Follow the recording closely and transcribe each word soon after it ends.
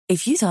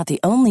If you thought the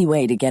only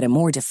way to get a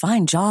more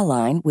defined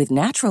jawline with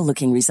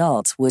natural-looking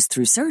results was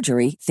through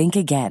surgery, think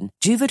again.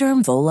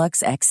 Juvederm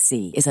Volux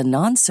XC is a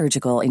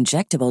non-surgical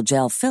injectable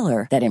gel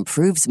filler that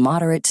improves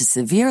moderate to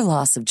severe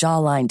loss of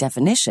jawline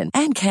definition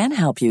and can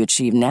help you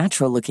achieve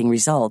natural-looking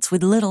results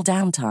with little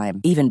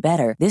downtime. Even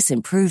better, this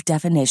improved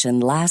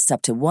definition lasts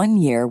up to 1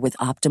 year with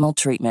optimal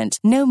treatment.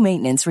 No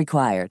maintenance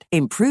required.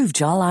 Improve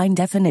jawline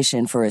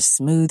definition for a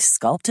smooth,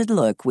 sculpted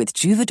look with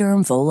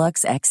Juvederm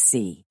Volux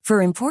XC.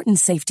 For important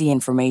safety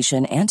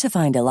information and to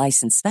find a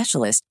licensed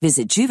specialist,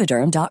 visit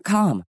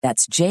Juvederm.com.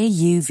 That's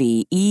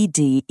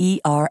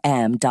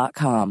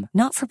JUVEDERM.com.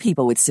 Not for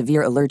people with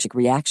severe allergic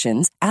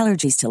reactions,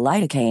 allergies to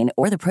lidocaine,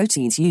 or the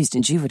proteins used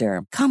in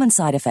Juvederm. Common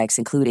side effects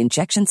include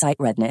injection site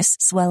redness,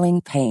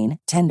 swelling, pain,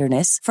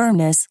 tenderness,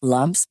 firmness,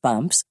 lumps,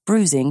 bumps,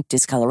 bruising,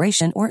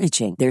 discoloration, or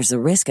itching. There's a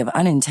risk of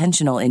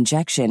unintentional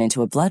injection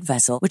into a blood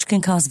vessel, which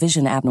can cause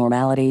vision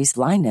abnormalities,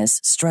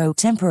 blindness, stroke,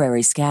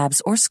 temporary scabs,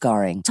 or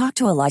scarring. Talk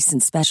to a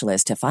licensed specialist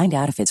to find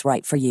out if it's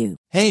right for you.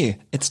 Hey,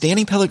 it's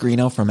Danny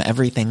Pellegrino from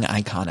Everything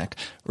Iconic.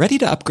 Ready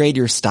to upgrade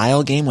your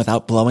style game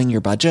without blowing your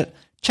budget?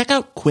 Check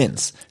out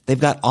Quince. They've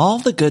got all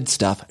the good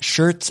stuff,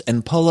 shirts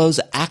and polos,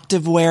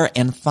 activewear,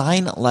 and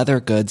fine leather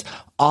goods,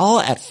 all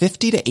at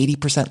 50 to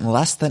 80%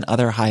 less than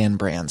other high-end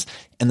brands.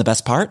 And the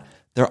best part?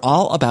 They're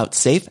all about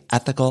safe,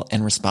 ethical,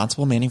 and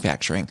responsible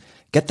manufacturing.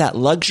 Get that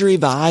luxury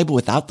vibe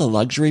without the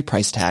luxury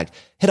price tag.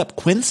 Hit up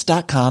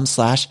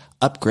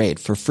quince.com/upgrade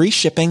for free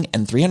shipping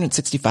and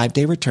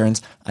 365-day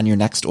returns on your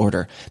next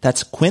order.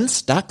 That's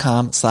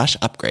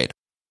quince.com/upgrade.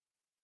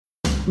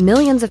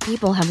 Millions of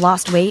people have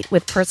lost weight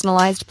with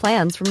personalized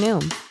plans from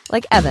Noom.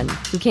 Like Evan,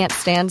 who can't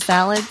stand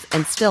salads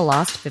and still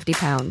lost 50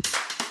 pounds.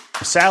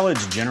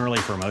 Salads generally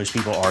for most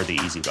people are the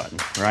easy button,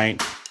 right?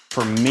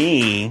 For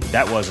me,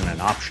 that wasn't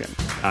an option.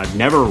 I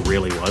never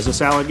really was a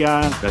salad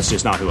guy. That's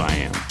just not who I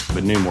am.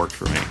 But Noom worked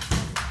for me.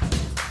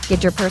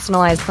 Get your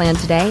personalized plan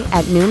today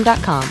at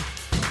Noom.com.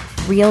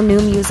 Real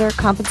Noom user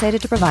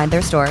compensated to provide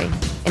their story.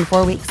 In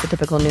 4 weeks, the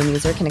typical Noom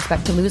user can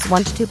expect to lose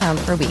 1 to 2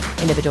 pounds per week.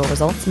 Individual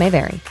results may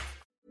vary.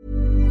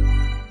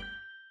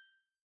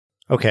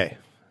 Okay,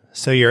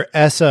 so your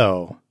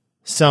SO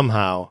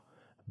somehow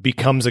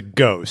becomes a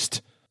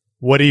ghost.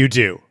 What do you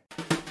do?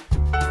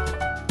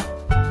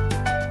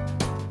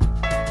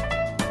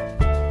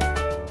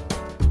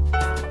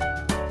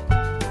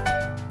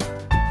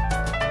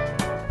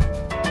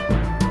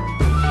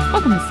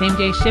 Welcome to Same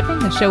Day Shipping,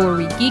 the show where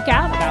we geek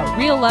out about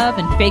real love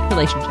and fake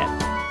relationships.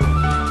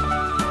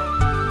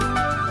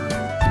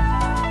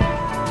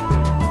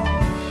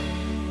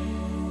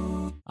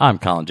 I'm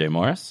Colin J.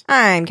 Morris.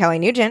 I'm Kelly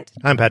Nugent.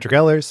 I'm Patrick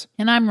Ellers.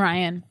 And I'm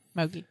Ryan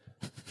Mogi.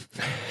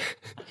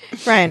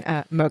 Ryan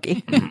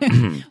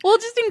Mogi. Well,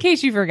 just in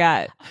case you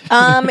forgot.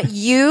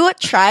 You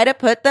try to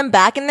put them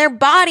back in their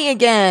body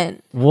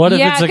again. What if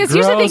it's a gross because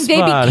here's the thing,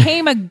 body? they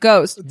became a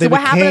ghost. So what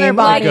happened to their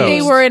Like body?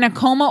 they were in a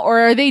coma, or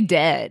are they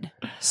dead?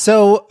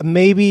 So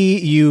maybe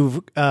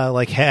you've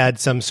had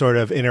some sort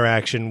of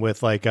interaction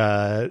with like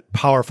a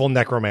powerful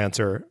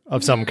necromancer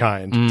of some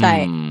kind.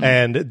 Right.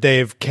 And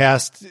they've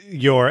cast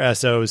your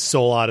SO's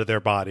soul out of their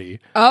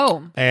body.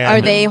 Oh. And,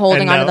 Are they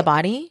holding and onto now- the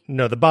body?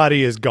 No, the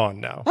body is gone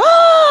now.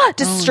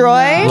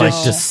 Destroyed? Like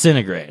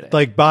disintegrated.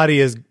 Like body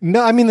is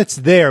no, I mean it's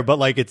there, but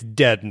like it's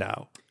dead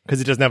now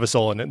because it doesn't have a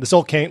soul in it. The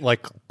soul can't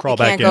like crawl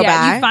back can't in. go Yeah,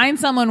 back? you find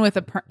someone with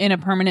in a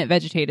permanent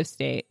vegetative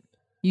state.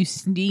 You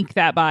sneak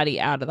that body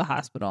out of the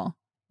hospital.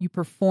 You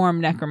perform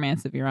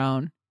necromancy of your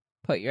own.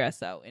 Put your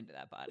SO into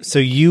that body. So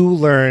you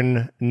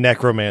learn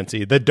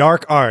necromancy, the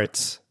dark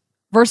arts.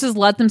 Versus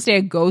let them stay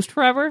a ghost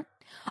forever.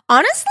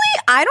 Honestly,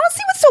 I don't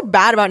see what's so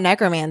bad about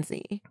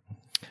necromancy.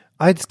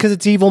 It's because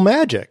it's evil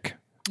magic.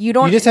 You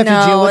don't You just have to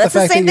know. deal with the That's the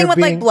fact same that thing you're with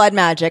being- like blood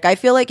magic. I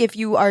feel like if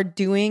you are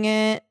doing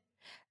it,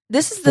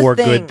 this is the For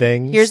thing. good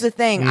things? Here's the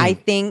thing. I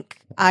think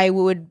I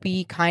would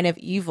be kind of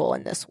evil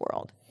in this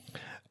world.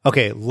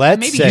 Okay, let's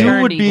Maybe say you're-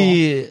 You would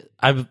be,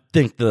 I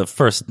think, the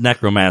first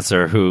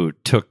necromancer who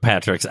took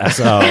Patrick's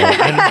SO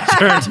and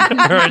turned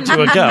her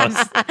into a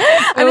ghost.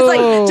 I was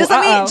like,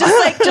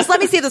 just let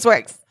me see if this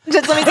works.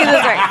 Just let me see if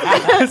this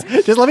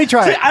works. just let me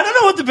try it. I don't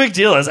know what the big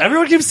deal is.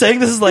 Everyone keeps saying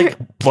this is like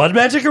blood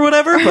magic or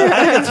whatever, but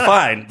I think it's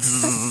fine.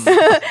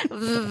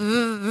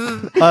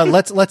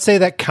 Let's say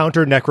that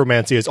counter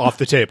necromancy is off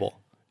the table.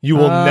 You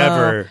will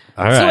never.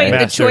 All right. So wait, the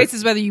Master. choice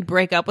is whether you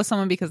break up with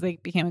someone because they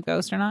became a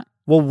ghost or not?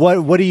 Well,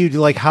 what do you do?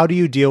 Like, how do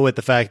you deal with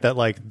the fact that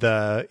like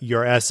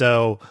your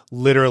SO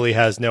literally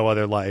has no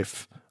other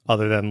life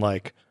other than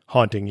like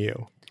haunting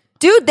you?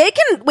 Dude, they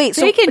can wait.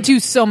 So They can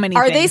do so many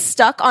are things. they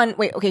stuck on?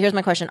 Wait, okay. Here's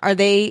my question: are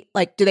they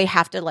like? Do they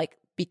have to like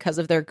because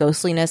of their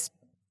ghostliness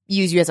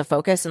use you as a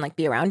focus and like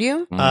be around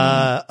you?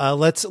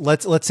 Let's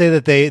say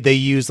that they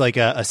use like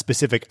a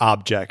specific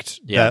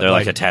object. Yeah, that, they're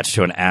like attached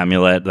to an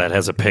amulet that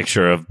has a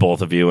picture of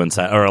both of you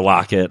inside, or a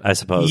locket, I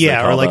suppose.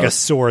 yeah, they or call like a those.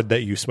 sword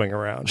that you swing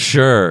around,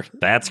 Sure,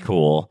 that's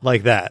cool.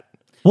 like that.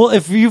 Well,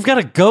 if you've got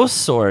a ghost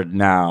sword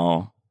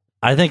now,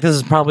 I think this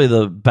is probably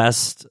the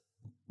best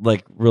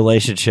like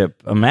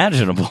relationship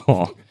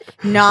imaginable.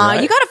 Nah,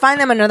 Right. you got to find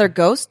them another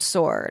ghost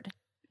sword.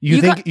 You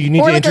think you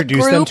need or to like a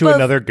introduce them to group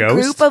another ghost?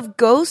 Group of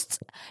ghosts.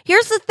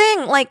 Here's the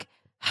thing, like,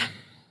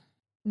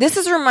 this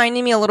is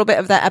reminding me a little bit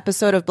of that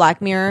episode of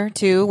Black Mirror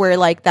too, where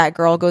like that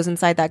girl goes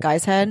inside that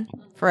guy's head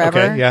forever.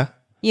 Okay, yeah.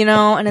 You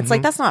know, and it's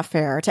like, that's not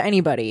fair to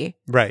anybody.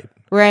 Right.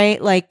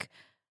 Right? Like,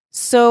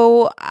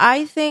 so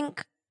I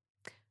think,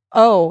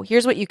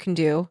 here's what you can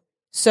do.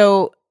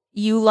 So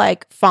you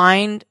like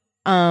find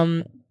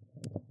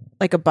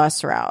like a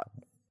bus route.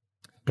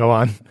 Go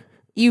on.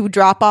 You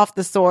drop off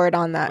the sword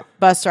on that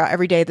bus route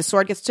every day. The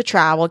sword gets to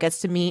travel,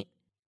 gets to meet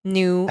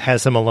new.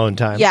 Has some alone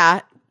time.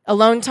 Yeah.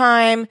 Alone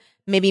time,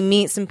 maybe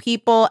meet some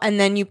people, and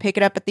then you pick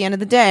it up at the end of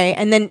the day.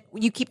 And then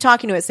you keep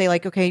talking to it, say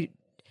like, okay,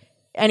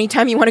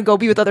 anytime you want to go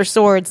be with other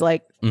swords,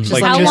 like, just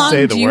Like, let How me just long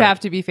say do the you word. have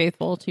to be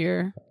faithful to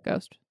your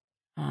ghost?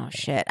 Oh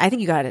shit. I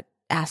think you gotta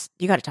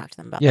talk to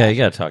them about Yeah, that. you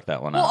got to talk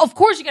that one out. Well, of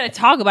course you got to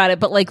talk about it,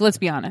 but like, let's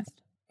be honest.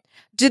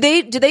 Do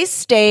they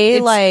stay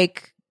It's-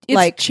 like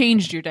It's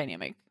changed your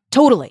dynamic.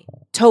 totally?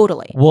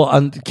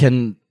 Well,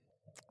 can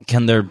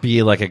there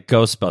be like a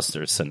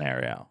Ghostbusters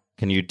scenario?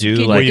 Can you do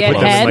Can you like, get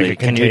head? Like a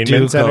can you do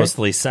containment center?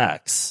 ghostly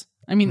sex?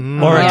 I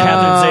mean, Or a Yeah.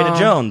 Catherine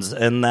Zeta-Jones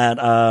in that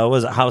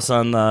was it House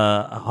on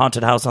the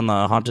Haunted House on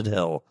the Haunted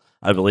Hill,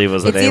 I believe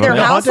was the It's name either of it.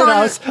 The House haunted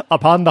on- house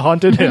upon the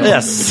haunted hill.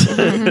 Yes,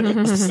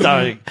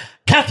 starring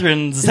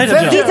Catherine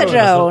Zeta-Jones. Zeta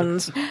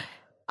Jones.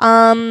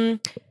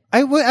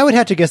 I would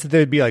have to guess that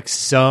there'd be like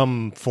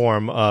some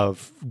form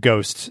of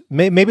ghost.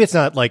 Maybe it's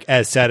not like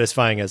as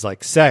satisfying as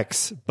like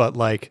sex, but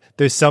like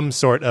there's some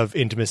sort of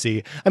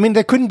intimacy. I mean,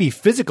 there couldn't be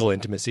physical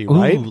intimacy,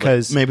 right? Ooh,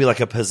 Because like, maybe like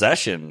a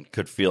possession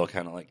could feel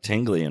kind of like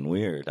tingly and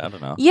weird. I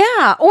don't know.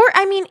 Yeah, or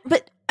I mean,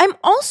 but I'm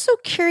also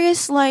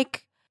curious.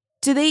 Like,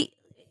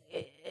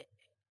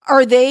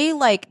 are they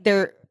like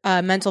their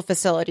mental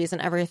facilities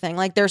and everything?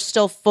 Like, they're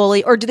still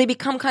fully, or do they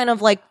become kind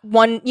of like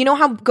one? You know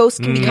how ghosts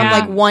can become Yeah.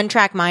 like one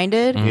track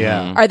minded?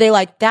 yeah. Are they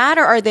like that,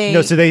 or are they?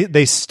 No, so they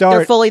they're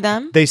start fully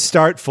them. They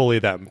start fully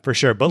them for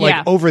sure, but like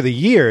Yeah. over the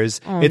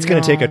years, it's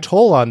going to take a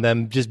toll on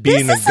them just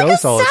being This is a like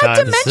ghost a all the sad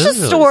time. dementia This is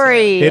really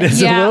story. It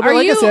is Yeah, a little bit are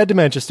like a you- sad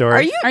dementia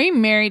story. Are you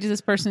married to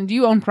this person? Do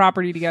you own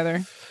property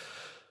together?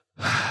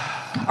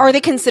 Are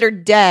they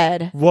considered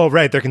dead? Well,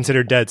 right, they're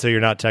considered dead, so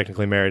you're not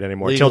technically married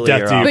anymore. Till Legally,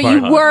 death do you're you off But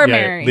part. you were Yeah,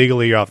 married.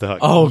 legally, you're off the hook.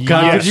 Oh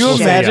God! Yes, Could you we'll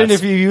say imagine yes.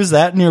 if you use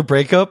that in your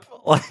breakup?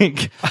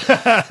 Like,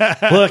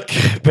 look,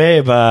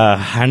 babe,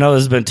 I know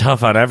this has been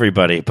tough on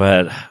everybody,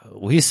 but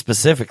we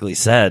specifically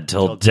said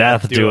till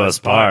death do us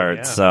part.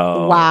 yeah.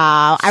 So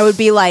Wow, I would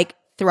be like,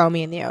 throw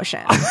me in the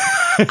ocean.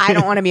 I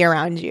don't want to be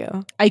around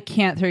you. I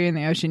can't throw you in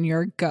the ocean.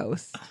 You're a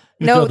ghost.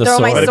 No, throw the throw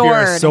my sword. But if you're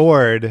a sword.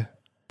 sword,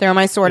 Throw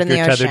my sword if in the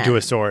you're ocean. tethered to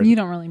a sword, You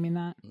don't really mean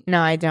that.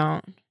 No, I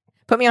don't.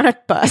 Put me on a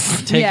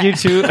bus. take Yeah. you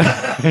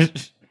to.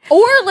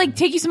 Or like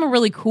take you somewhere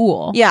really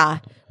cool. Yeah.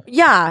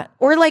 Yeah.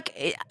 Or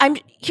like,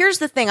 here's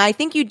the thing. I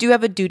think you do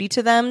have a duty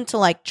to them to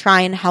like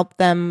try and help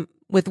them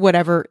with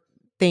whatever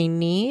they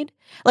need.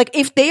 Like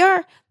if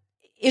they're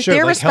sure, like help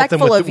them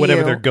respectful with of whatever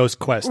you, their ghost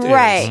quest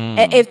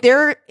right. is.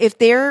 If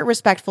they're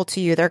respectful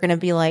to you, they're going to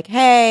be like,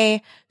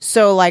 hey,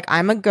 so like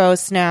I'm a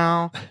ghost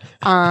now.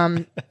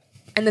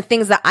 And the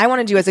things that I want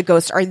to do as a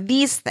ghost are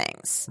these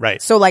things.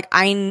 Right. So like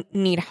I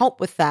need help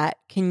with that.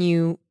 Can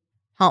you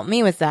help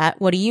me with that?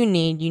 What do you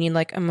need? You need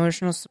like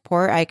emotional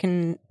support. I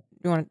can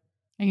do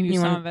You You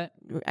some wanna-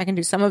 of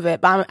it. some of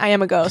it, but I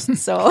am a ghost.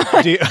 So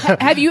Do you,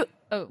 Have you?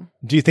 Oh,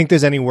 do you think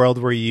there's any world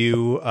where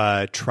you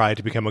try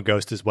to become a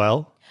ghost as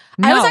well?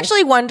 I was no.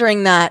 actually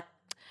wondering that.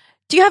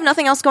 Do you have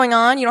nothing else going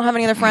on? You don't have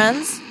any other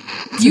friends?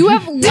 You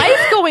have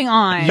life going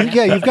on.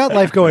 You've got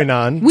life going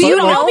on. We but,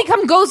 could like, all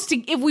become ghosts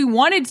if we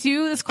wanted to.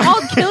 It's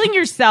called killing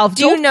yourself.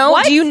 Do you Don't- know?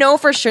 What? Do you know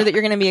for sure that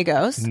you're going to be a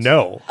ghost?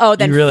 no. Oh,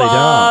 then You really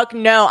fuck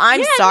no.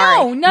 I'm Yeah, sorry.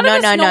 No, none of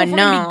us know if we're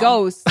gonna be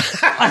ghosts.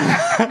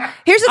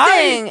 Here's the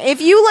thing: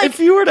 if you like, If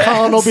you were to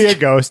Colin will be a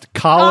ghost.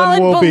 Colin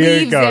Colin will be a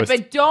believes it, ghost.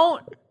 but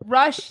don't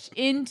rush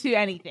into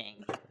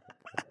anything.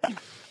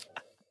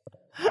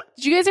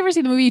 Did you guys ever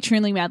see the movie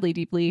Truly, Madly,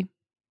 Deeply?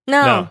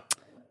 no.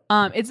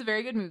 It's a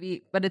very good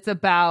movie, but it's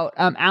about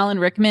Alan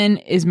Rickman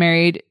is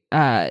married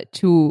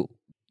to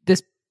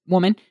this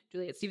woman,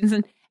 Juliet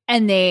Stevenson,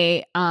 and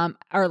they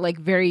are like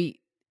very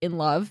in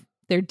love.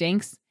 They're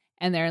dinks,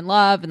 and they're in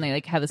love, and they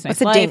like have this nice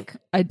What's a life, dink?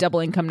 a double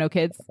income, no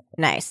kids,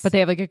 Nice. but they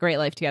have like a great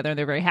life together, and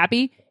they're very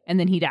happy. And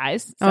then he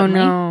dies. oh Suddenly.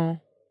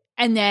 no.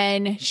 And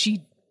then she's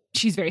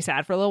very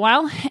sad for a little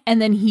while,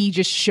 and then he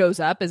just shows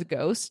up as a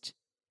ghost.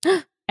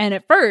 And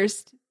at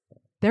first,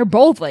 they're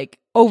both like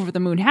over the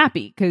moon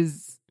happy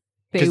because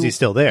Because he's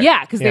still there.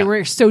 yeah, because they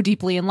were so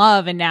deeply in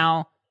love, and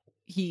now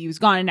he was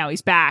gone, and now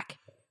he's back,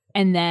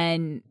 and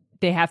then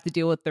they have to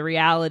deal with the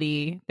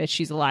reality that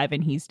she's alive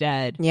and he's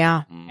dead,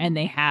 Yeah. and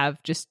they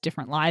have just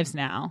different lives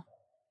now,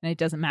 and it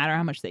doesn't matter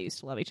how much they used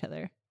to love each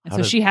other, and How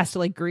so did- she has to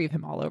like grieve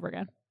him all over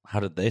again. How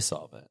did they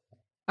solve it?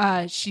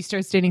 She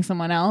starts dating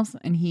someone else,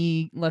 and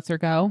he lets her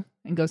go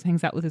and goes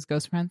hangs out with his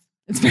ghost friends.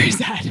 It's very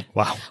sad.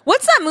 Wow.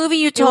 What's that movie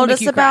you will told make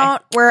us you cry.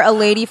 about where a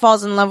lady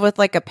falls in love with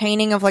like a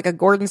painting of like a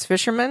Gordon's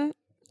fisherman?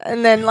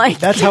 and then like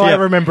That's how I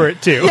remember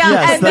it too. Yeah,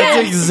 Yes, and that's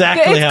then-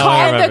 exactly It's how I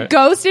called remember The it.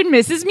 Ghost and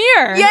Mrs.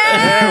 Muir.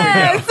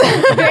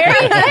 yes,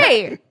 Very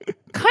hey,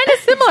 kind of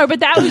similar, but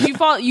that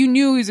was you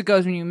knew he was a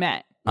ghost when you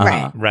met.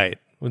 right. Right.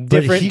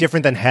 he-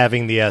 Different than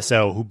having the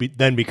SO who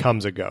then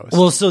becomes a ghost.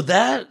 Well, so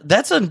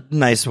that's a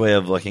nice way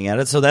of looking at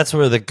it. So that's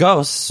where the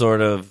ghost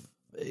sort of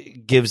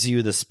gives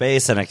you the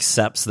space and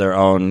accepts their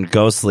own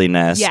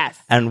ghostliness. Yes.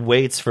 And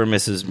waits for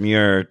Mrs.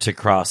 Muir to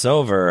cross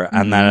over.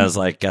 And then is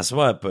like, guess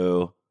what,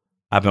 boo?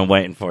 I've been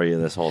waiting for you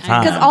this whole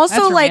time. Because That's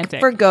also, like romantic.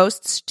 for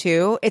ghosts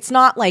too, it's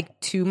not like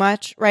too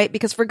much, right?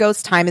 Because for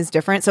ghosts, time is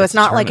different. So it's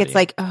not like it's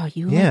like, oh,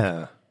 you,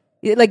 yeah.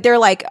 like they're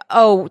like,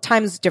 oh,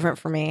 time's different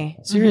for me.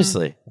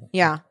 Seriously.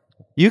 Yeah,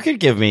 You could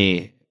give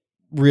me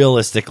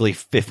realistically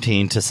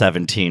 15 to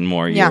 17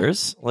 more Yeah.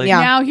 years. Like,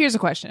 Yeah. Now here's a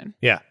question.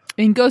 Yeah.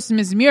 In Ghost and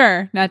Mrs.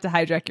 Muir, not to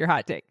hijack your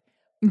hot take.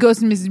 In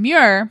Ghost and Mrs.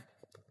 Muir,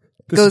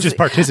 This Goes- is just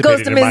participating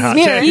goes to in my Mrs. hot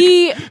Muir. take.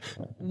 he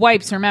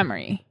wipes her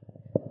memory.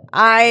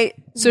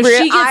 So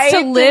she gets to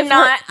live her-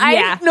 Not,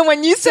 yeah. No,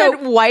 when you said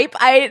wipe,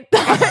 I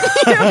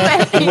thought you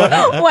meant he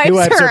wipes, He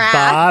wipes her ass.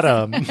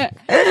 bottom.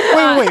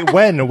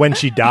 wait. When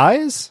she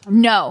dies?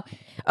 No.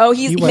 Oh,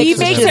 He he wipes He her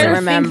makes doesn't her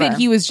remember. think that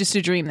he was just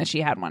a dream that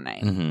she had one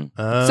night. Mhm.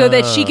 So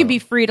that she can be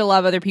free to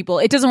love other people.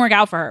 It doesn't work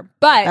out for her.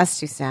 But That's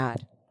too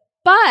sad.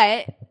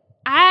 But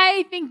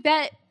I think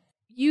that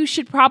you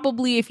should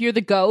probably, if you're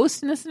the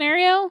ghost in the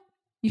scenario,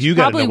 You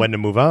got to know when to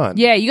move on.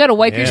 Yeah, you got to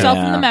wipe yourself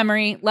from Yeah. the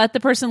memory, let the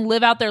person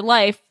live out their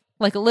life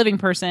like a living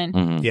person,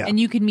 Mhm. Yeah. and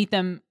you can meet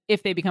them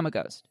if they become a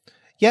ghost.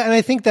 Yeah, and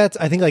I think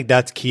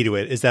that's key to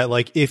it is that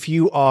like if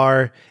you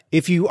are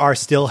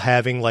still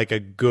having like a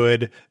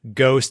good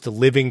ghost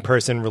living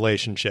person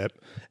relationship,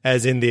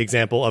 as in the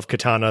example of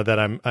Katana that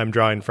I'm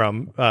drawing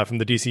from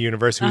the DC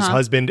universe, whose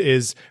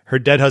her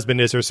dead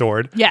husband is her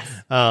sword. Yes.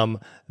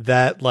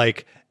 That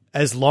like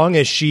as long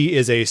as she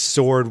is a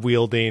sword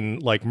wielding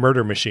like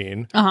murder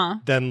machine,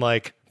 then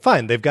like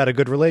fine, they've got a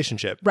good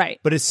relationship. Right.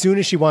 But as soon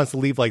as she wants to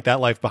leave like that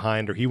life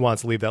behind, or he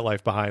wants to leave that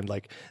life behind,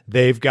 like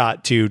they've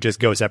got to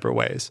just go separate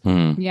ways.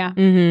 Yeah.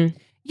 Mm-hmm.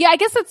 Yeah, I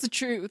guess that's the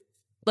truth.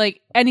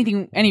 Like any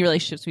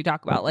relationships we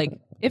talk about, like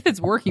if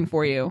it's working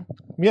for you,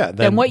 Yeah.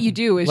 then what you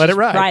do is let just it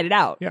ride. it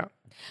out. Yeah.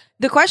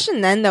 The question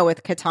then, though,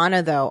 with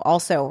Katana, though,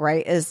 also,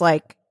 right, is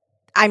like,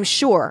 I'm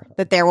sure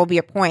that there will be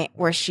a point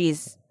where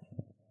she's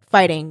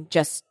fighting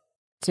just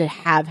to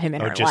have him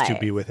in Or her just life. to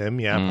be with him.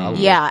 Yeah.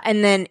 Probably. Yeah,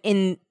 and then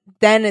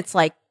then it's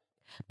like,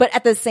 but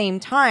at the same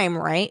time,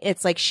 right?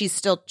 It's like she's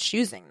still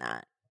choosing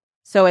that.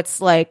 So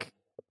it's like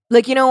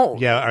you know,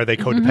 Yeah. Are they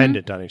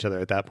codependent on each other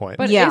at that point?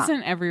 But Yeah.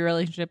 isn't every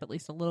relationship at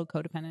least a little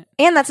codependent?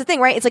 and that's the thing,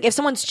 right? It's like if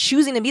someone's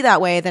choosing to be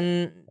that way,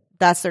 then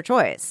that's their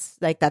choice.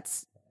 Like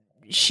that's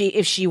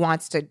if she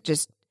wants to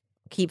just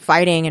keep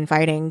fighting and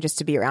fighting just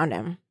to be around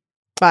him.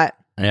 But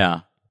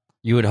Yeah.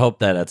 You would hope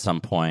that at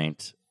some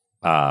point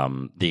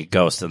the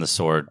ghost and the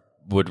sword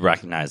would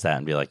recognize that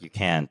and be like, you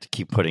can't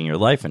keep putting your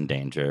life in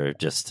danger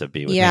just to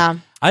be with Yeah.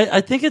 me.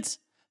 I think it's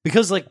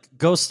because like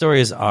ghost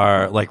stories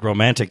are like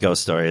romantic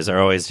ghost stories are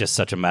always just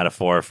such a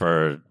metaphor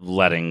for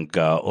letting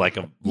go, like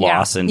a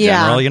loss in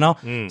Yeah. general, you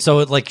know? So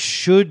it like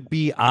should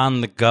be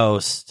on the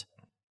ghost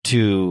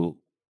to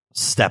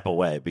step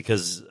away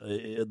because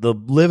the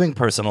living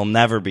person will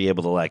never be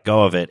able to let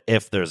go of it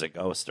if there's a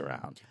ghost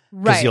around.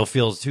 Because Right. you'll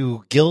feel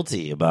too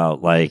guilty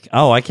about like,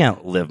 oh, I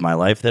can't live my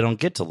life. They don't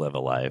get to live a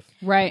life.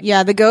 Right.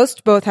 yeah, the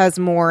ghost both has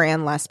more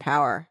and less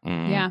power.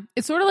 Yeah.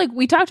 It's sort of like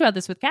we talked about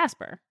this with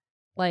Casper.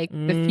 Like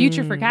the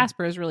future for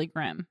Casper is really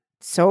grim.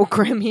 So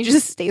grim. He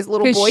just stays a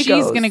little Because boy she's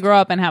ghost. going to grow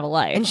up and have a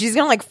life. and she's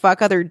gonna like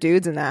fuck other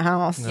dudes in that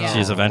house. Yeah.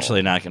 She's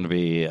eventually not going to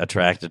be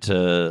attracted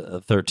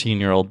to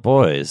 13-year-old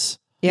boys.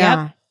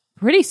 Yeah.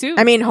 Pretty soon.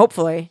 I mean,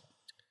 hopefully.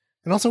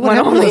 And also, When what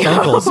happened to only-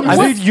 those uncles?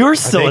 I mean, you're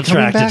still they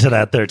coming attracted back? to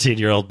that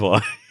 13-year-old boy.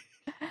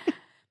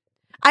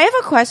 I have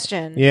a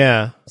question.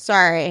 Yeah.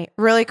 Sorry,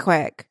 really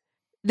quick.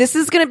 This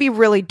is going to be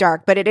really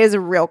dark, but it is a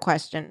real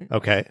question.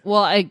 Okay.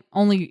 well, I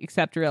only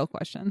accept real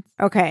questions.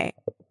 Okay.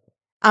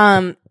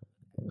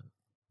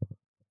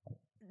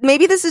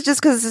 Maybe this is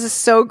just because this is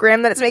so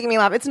grim that it's making me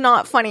laugh. It's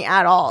not funny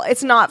at all.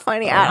 It's not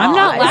funny at all. I'm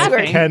not I swear.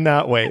 laughing.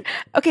 Cannot wait.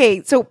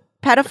 Okay, so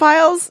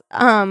pedophiles,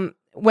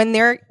 when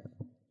they're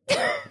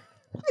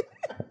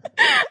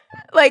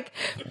like,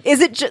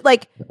 is it just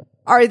like,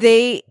 are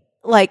they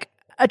like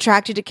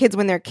attracted to kids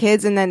when they're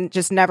kids and then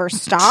just never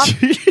stop?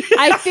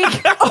 I think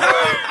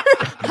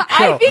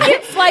I think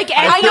it's like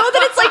I know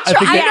that it's like, I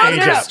think I it know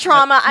that ages. it's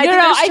trauma. I no,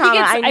 think no, there's I trauma.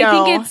 think it's I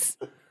know. think it's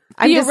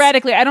I'm just-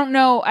 theoretically. I don't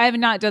know. I have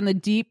not done the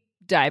deep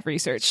dive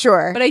research.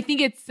 Sure. But I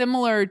think it's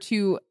similar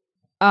to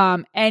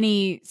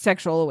any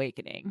sexual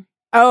awakening.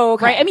 Oh,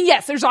 okay. Right? I mean,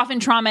 yes, there's often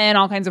trauma and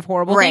all kinds of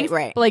horrible Right, things.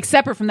 right. But like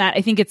separate from that,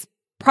 I think it's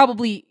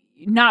probably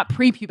not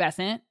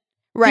prepubescent.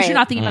 right. Because you're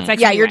not thinking about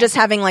sex. Yeah, anyway. you're just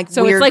having like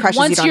so weird it's like crushes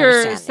once you don't your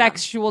understand.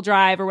 sexual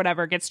drive or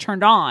whatever gets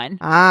turned on,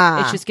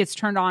 Ah. it just gets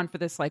turned on for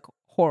this like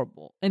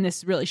horrible in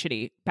this really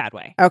shitty bad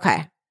way.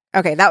 Okay.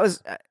 Okay, that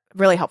was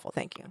really helpful.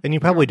 Thank you. And you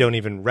probably don't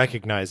even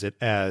recognize it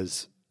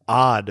as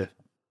odd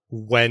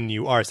when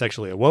you are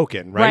sexually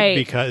awoken, right? Right.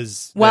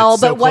 Because Well,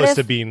 that's so but what close if-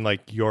 to being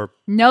like your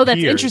No, that's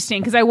peers.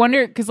 interesting because I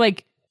wonder because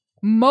like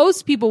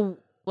most people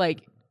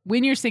like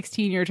when you're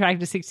 16, you're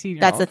attracted to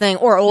 16-year-olds. That's the thing.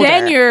 Or older.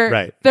 Then you're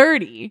Right.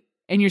 30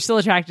 and you're still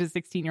attracted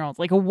to 16-year-olds.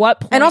 Like, at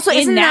what point? And also, in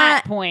isn't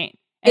that that- point?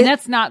 And it-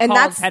 that's not. and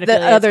called that's the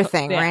pedophilia, other it's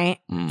thing, yeah. right?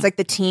 It's like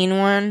the teen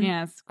one.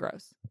 Yeah, it's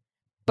gross.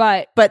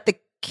 But But the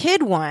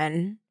kid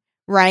one,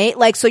 right?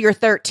 Like, so you're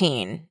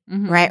 13,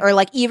 Mhm. right? Or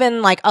like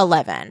even like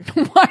 11.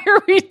 why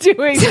are we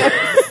doing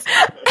this?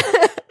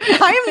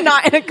 I am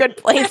not in a good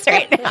place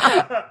right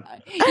now.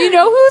 You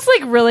know who's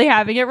like really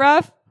having it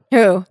rough?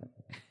 Who?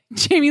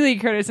 Jamie Lee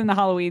Curtis in the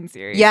Halloween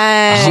series.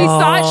 Yes. She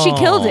thought she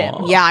killed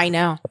him, Yeah, I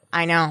know.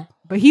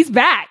 but he's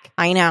back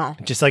I know.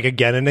 Just like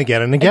again and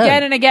again and again.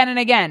 again and again and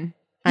again.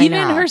 I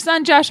Even know. her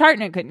son Josh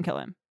Hartnett couldn't kill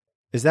him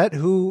Is that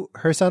who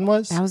her son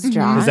was? That was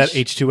Josh. Was that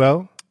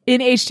H2O?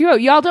 in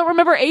H2O. Y'all don't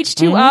remember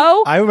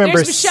H2O? I remember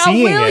There's Michelle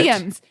seeing it.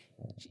 Williams.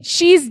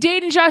 She's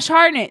dating Josh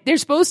Hartnett. They're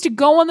supposed to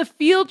go on the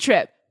field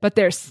trip, but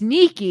they're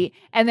sneaky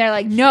and they're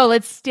like, no,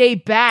 let's stay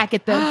back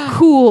at the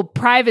cool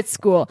private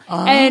school.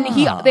 And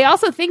they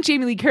also think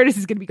Jamie Lee Curtis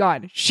is going to be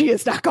gone. She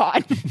is not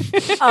gone.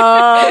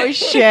 Oh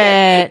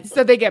shit.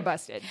 So they get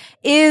busted.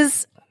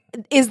 Is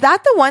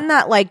that the one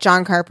that like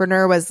John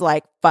Carpenter was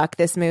like, fuck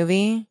this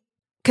movie?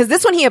 Because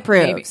this one he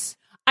approves.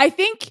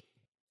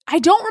 I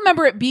don't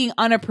remember it being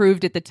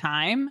unapproved at the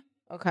time,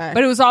 Okay.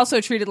 but it was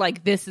also treated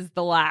like this is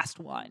the last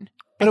one.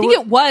 But I think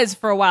it was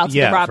for a while to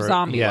the Rob for-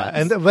 Zombie Yeah,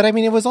 ones. but I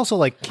mean, it was also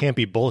like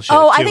campy bullshit.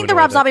 Oh, I too, think in the a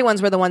way Rob that- Zombie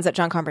ones were the ones that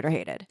John Carpenter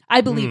hated.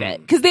 I believe it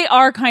because they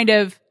are kind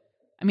of.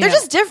 I mean, They're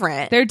just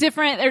different. they're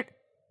different. They're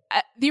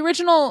the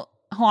original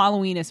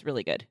Halloween is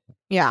really good.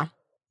 Yeah.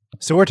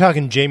 So we're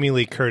talking Jamie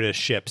Lee Curtis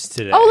ships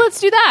today. Oh, let's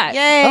do that.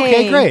 Yay.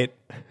 Okay, great.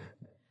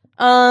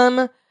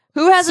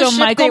 Who has a So ship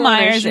Michael they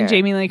wanna Myers share? and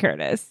Jamie Lee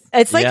Curtis.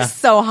 It's like Yeah.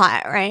 so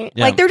hot, right?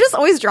 Yeah. Like they're just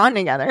always drawn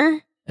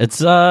together. It's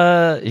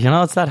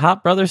it's that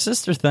hot brother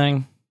sister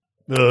thing.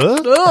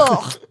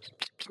 Ugh.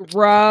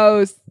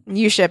 Gross.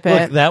 You ship Look,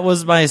 it. that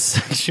was my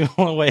sexual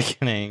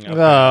awakening.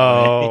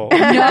 Oh.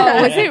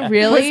 No, was it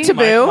really? What's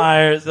taboo? Mike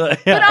Myers. Yeah,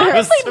 it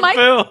was honestly, Mike-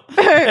 taboo.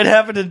 It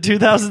happened in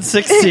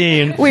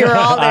 2016. We were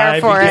all there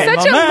I for it. became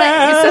Such a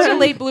man. you're such a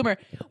late bloomer.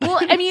 Well,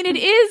 I mean, it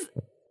is.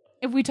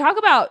 If we talk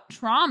about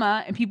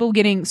trauma and people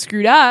getting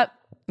screwed up,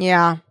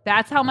 Yeah.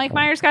 that's how Mike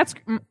Myers got.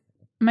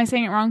 Am I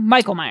saying it wrong?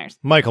 Michael Myers.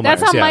 Michael That's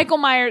Myers. how yeah. Michael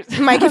Myers.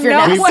 Mike, if you're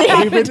I don't nasty. know what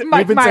happened We've to been, Mike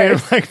we've been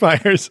Myers. saying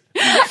Mike Myers.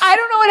 I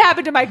don't know what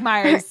happened to Mike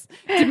Myers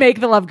to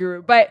make the Love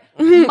Guru, but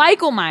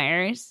Michael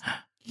Myers,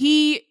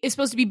 he is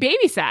supposed to be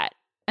babysat,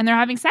 and they're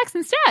having sex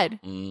instead,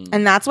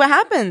 And that's what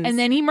happens. and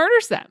then he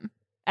murders them,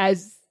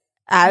 as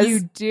as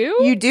you do.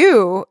 you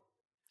do.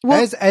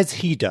 Well, As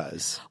he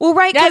does. well,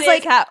 right? That Because is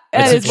like, how.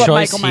 That It's is a what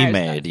choice Michael he Myers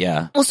made. does.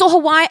 Yeah. well, so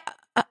Hawaii.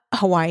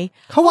 Hawaii.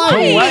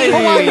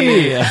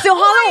 Hawaii. So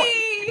Hawaii.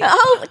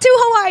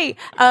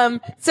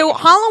 So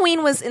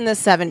Halloween was in the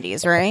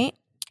 70s, right?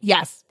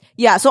 Yes.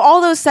 Yeah. So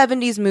all those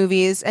 70s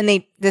movies,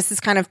 and this is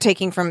kind of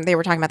taking from, they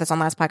were talking about this on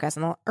last podcast,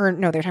 they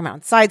were talking about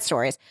on Side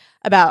Stories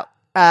about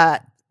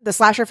the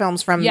slasher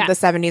films from Yeah. the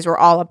 70s were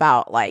all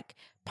about like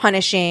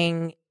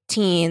punishing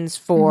teens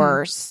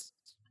for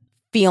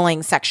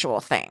feeling sexual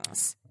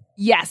things.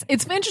 Yes.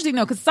 It's interesting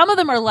though, because some of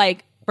them are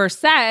like for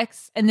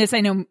sex, and this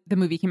I know the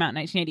movie came out in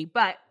 1980,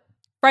 but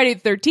Friday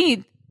the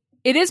 13th,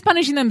 it is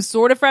punishing them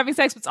sort of for having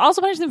sex, but it's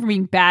also punishing them for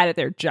being bad at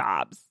their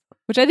jobs,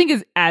 which I think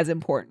is as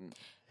important.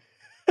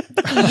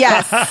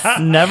 Yes.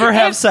 Never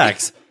have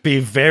sex. Be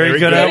very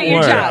good at at your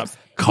work. jobs.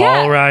 Call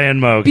Yeah. Ryan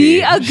Mogi.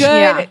 Be a good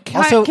Yeah. camp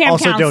Also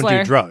counselor. don't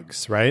do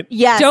drugs, right?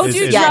 Yes. Don't Is-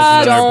 do is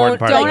drugs. another important Don't,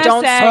 part Don't of have it.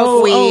 don't sex.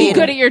 smoke weed. Be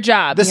good at your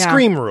job. The Yeah.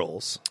 Scream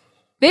rules.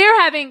 They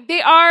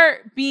are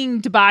being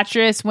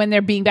debaucherous when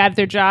they're being bad at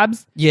their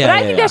jobs. Yeah, but I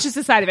yeah, think yeah. that's just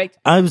a side effect.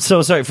 I'm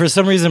so sorry. For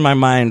some reason, my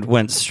mind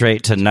went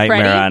straight to Nightmare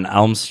Freddy? on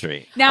Elm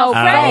Street. Now,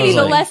 I Freddy, was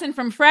the like- lesson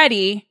from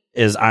Freddy.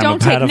 Is I'm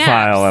Don't a take naps.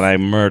 pedophile and I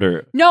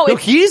murder. No,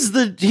 it's- he's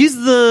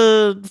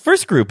the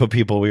first group of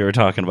people we were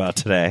talking about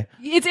today.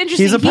 It's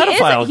interesting. He's a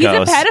pedophile He's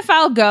ghost. a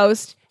pedophile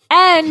ghost.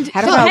 And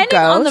Pedophile depending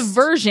on the ghost?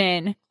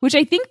 version, which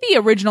I think the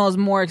original is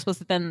more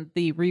explicit than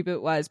the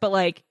reboot was, but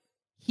like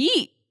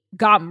he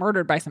got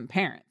murdered by some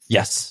parents.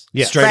 Yes,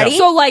 Yeah. straight Freddy? up.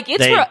 So like it's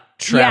They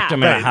trapped yeah.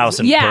 him in a Right. house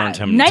and Yeah, burned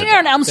him. Nightmare to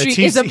on death. Elm Street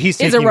He's is a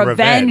taking revenge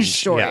revenge.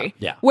 story.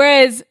 Yeah.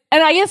 Whereas,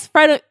 and I guess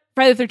Friday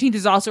the 13th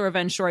is also a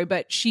revenge story,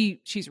 but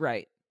she's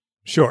right.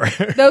 Sure.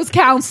 Those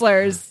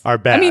counselors Are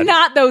bad. I mean,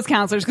 not those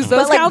counselors, because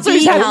those But, like,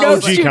 counselors the have no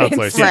counselors. OG students.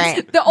 counselors, yes.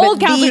 Right. The old But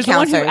the counselors, the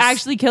one who counselors.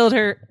 actually killed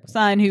her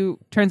son, who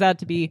turns out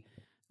to be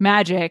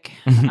magic.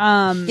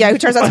 Yeah, who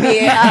turns out to be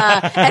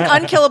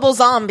an unkillable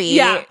zombie.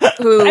 Yeah.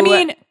 Who, I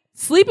mean,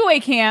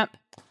 sleepaway camp.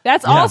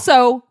 That's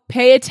also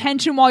pay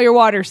attention while you're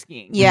water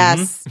skiing.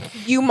 yes,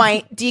 you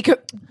might She's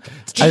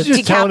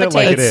just telling it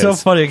like decapitate. it It's so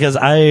is. funny because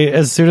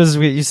as soon as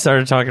you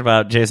started talking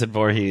about Jason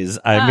Voorhees,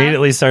 I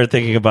immediately started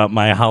thinking about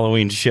my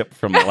Halloween ship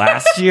from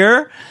last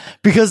year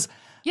because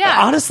Yeah.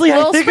 honestly, I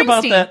Will think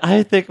about Springsteen. that.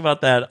 I think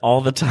about that all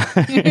the time.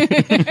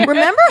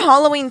 Remember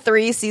Halloween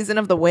 3 Season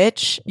of the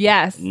Witch?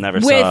 Yes. Never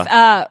With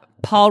saw.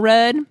 Paul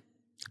Rudd.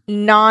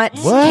 Not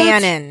What?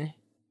 canon.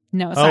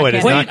 No, it's Oh, not it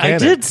is canon. not Wait, I canon.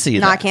 did see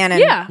Not that. canon.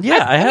 Yeah,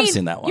 Yeah, I have mean,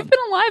 seen that one. You've been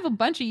alive a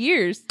bunch of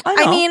years.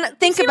 I mean,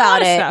 think seen a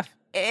lot about of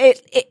it.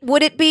 stuff.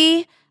 Would it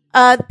be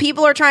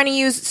people are trying to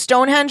use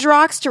Stonehenge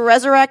rocks to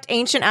resurrect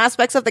ancient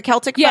aspects of the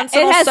Celtic Yeah,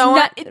 festival? it has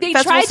Samhain? they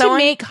Festival tried to Samhain?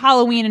 make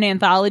Halloween an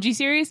anthology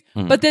series,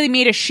 but then they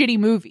made a shitty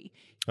movie.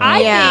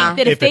 I Yeah. think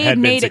that If if they it had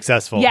been made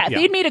successful, yeah, yeah.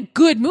 if they'd made a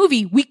good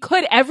movie, we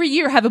could every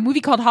year have a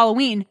movie called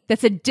Halloween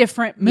that's a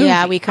different movie.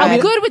 Yeah, we How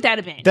could. good would that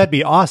have been? That'd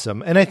be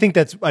awesome. And I think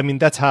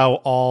that's how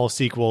all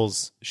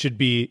sequels should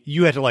be.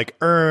 You had to like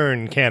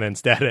earn canon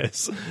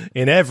status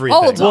in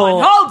everything. Hold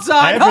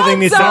on. Everything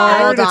needs to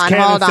earn Hold its on,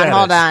 canon hold on, status.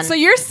 hold on. So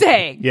you're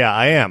saying Yeah,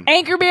 I am.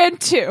 Anchorman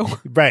 2,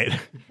 Right.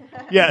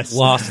 Yes.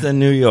 Lost in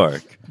New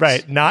York.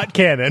 Right. Not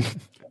canon.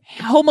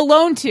 Home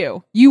Alone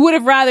 2, you would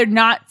have rather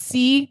not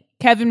see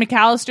Kevin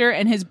McAllister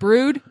and his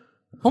brood?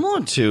 Home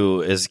Alone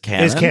 2 is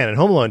canon. Is canon.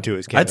 Home Alone 2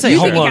 is canon. I'd say You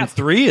Home think Alone it got-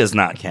 3 is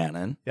not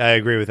canon. I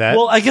agree with that.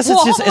 Well, I guess Well,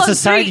 it's just Home it's Alone a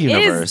side 3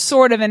 universe. is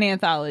sort of an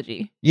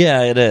anthology.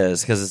 Yeah, it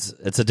is because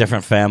it's a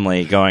different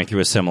family going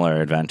through a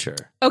similar adventure.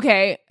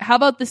 Okay, how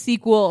about the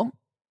sequel,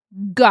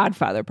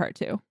 Godfather Part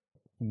 2?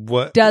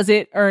 what? Does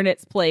it earn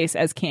its place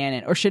as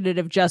canon, or should it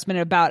have just been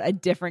about a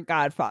different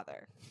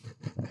Godfather?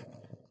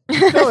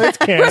 No, it's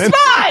canon.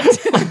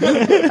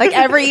 Respond! Like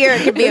every year,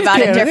 it could be about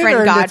a canon. It different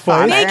earned its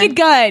Godfather. place. Naked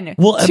Gun,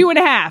 Well,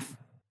 2.5.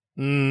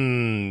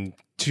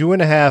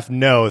 2.5,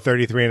 no.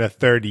 33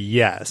 1/3,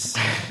 yes.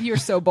 You're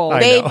so bold. I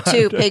Babe know.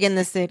 2, Pig in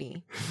the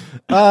City.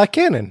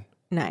 Canon.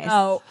 Nice.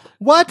 Oh,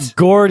 What?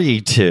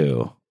 Gordy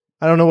 2.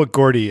 I don't know what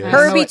Gordy is.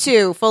 Herbie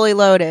 2, Fully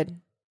Loaded.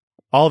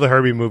 All the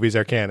Herbie movies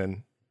are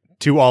canon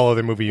to all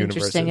other movie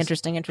universes.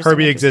 Interesting.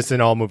 Herbie exists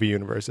in all movie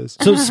universes.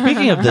 So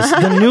speaking of this,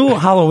 the new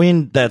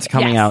Halloween that's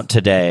coming Yes. out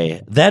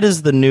today, that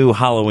is the new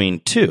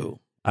Halloween 2,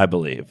 I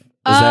believe.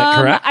 Is that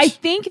correct? I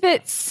think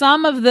that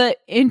some of the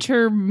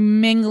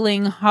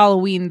intermingling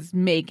Halloweens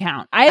may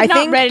count. I have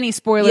not read any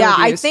spoiler Yeah,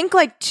 I reviews. think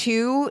like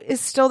 2 is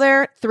still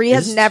there. 3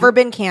 has Is never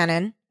been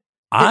canon.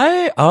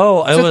 It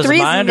So was 3's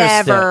my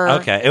understanding. never-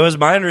 Okay, it was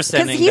my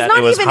understanding he's that not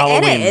it was even in it,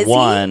 Halloween is he?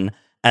 1,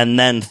 and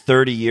then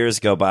 30 years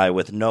go by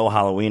with no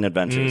Halloween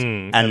adventures,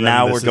 and and then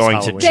now this we're is going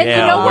Halloween. to Then jail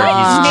you know where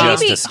what? he's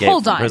just Maybe- escaped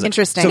hold from on. prison.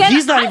 Interesting. So Then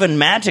he's not I- even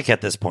magic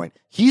at this point.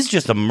 He's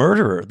just a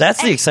murderer.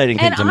 That's the exciting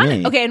thing to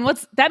me. Okay, and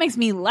that makes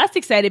me less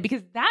excited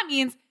because that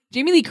means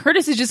Jamie Lee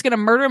Curtis is just going to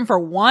murder him for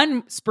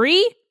one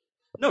spree.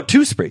 No,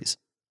 2 sprees.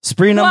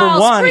 Spree number Well,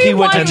 1, spree he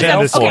went to one is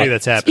jail the for. spree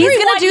that's happening. He's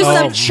gonna do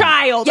some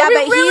child. Yeah, Are we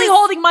but really he's-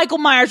 holding Michael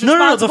Myers No,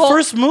 responsible? the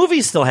first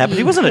movie still happened.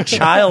 He wasn't a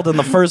child in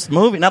the first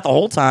movie, not the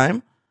whole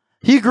time.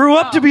 He grew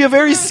up to be a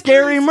very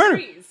scary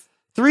murderer.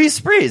 3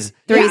 sprees.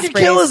 Three He sprees. could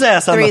kill his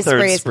ass on the 3rd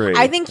sprees. spree.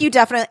 I think you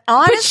definitely.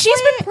 Honestly, But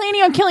she's been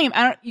planning on killing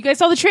him. You guys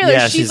saw the trailer.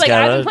 Yeah, she's she's like,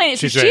 got I've it. been planning.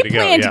 So She's she ready to go,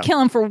 planned yeah. to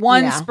kill him for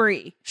one Yeah.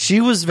 spree.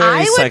 She was very I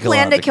would plan to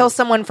psychological. kill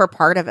someone for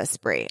part of a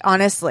spree.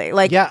 Honestly,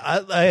 like Yeah,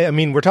 I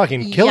mean, we're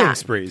talking killing Yeah.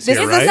 sprees This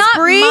here, is right? It's not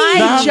Spree? my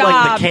Not like the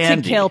job to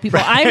candy. kill people.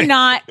 I'm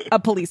not a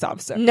police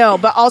officer. no,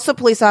 but also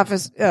police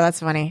officers. Oh,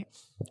 that's funny.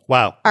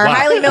 Wow. Our Wow.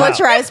 highly Wow.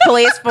 militarized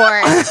police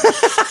force.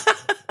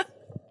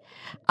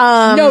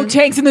 No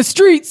tanks in the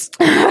streets.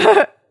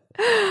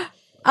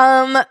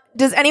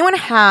 Does anyone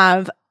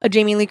have a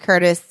Jamie Lee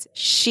Curtis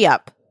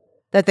she-up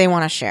that they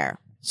want to share?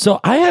 So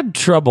I had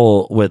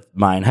trouble with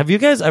mine. Have you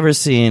guys ever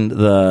seen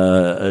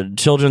the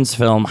children's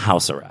film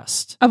House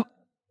Arrest?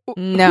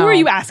 No. Who are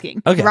you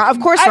asking? Okay. Of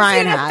course, I've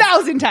Ryan seen it has.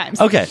 1,000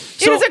 times. Okay. It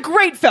So is a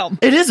great film.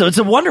 it is. It's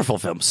a wonderful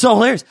film. So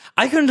hilarious.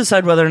 I couldn't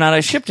decide whether or not I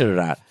shipped it or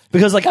not.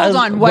 Because like Hold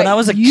on. when I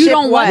was a you kid,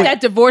 don't want what? that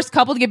divorced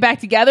couple to get back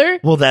together?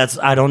 Well,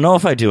 I don't know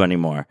if I do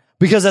anymore.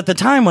 Because at the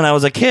time when I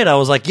was a kid, I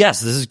was like, yes,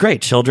 this is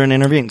great. Children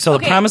intervening. So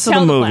Okay, the premise of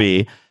tell the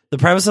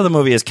the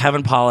movie, is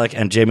Kevin Pollak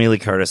and Jamie Lee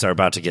Curtis are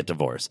about to get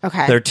divorced.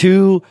 Okay. They're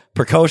 2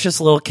 precocious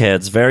little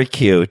kids, very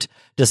cute,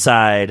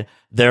 decide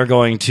they're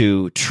going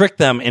to trick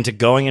them into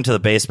going into the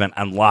basement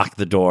and lock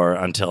the door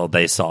until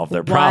they solve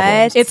their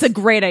problems. It's a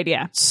great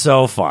idea.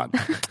 So fun.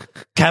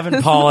 Kevin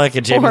Pollak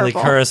and Jamie Lee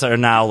horrible. Curtis are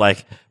now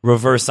like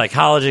reverse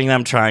psychologing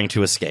them, trying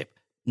to escape.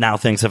 Now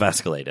things have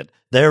escalated.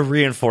 They're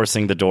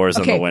reinforcing the doors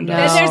and Okay, the windows.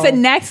 then there's a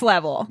next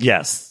level.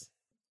 Yes.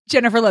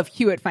 Jennifer Love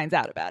Hewitt finds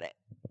out about it.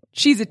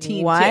 She's a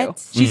teen What?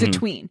 too. She's Mm-hmm. a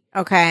tween.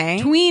 Okay.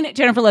 Tween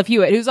Jennifer Love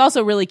Hewitt, who's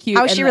also really cute.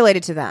 How is and she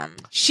related to them?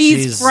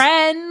 She's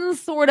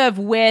friends, sort of,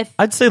 with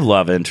I'd say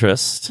love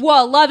interest.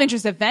 love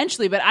interest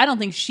eventually, but I don't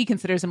think she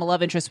considers him a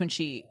love interest when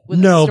she.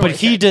 When No, the story but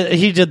he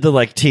starts. did the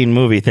like teen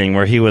movie thing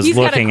where he was He's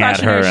got a looking crush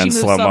at on her. her She in moves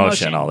slow slow motion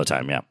motion. all the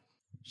time. Yeah.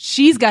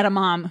 She's got a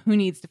mom who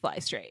needs to fly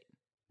straight.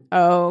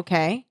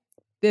 Okay.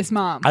 This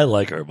mom I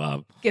like her,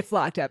 Bob. gets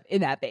locked up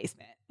in that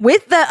basement.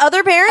 With the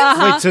other parents?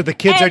 Uh-huh. Wait, so the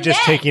kids And are just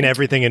then- taking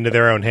everything into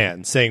their own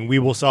hands, saying we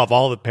will solve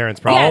all the parents'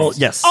 All- problems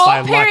yes. All by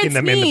locking parents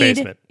them in the need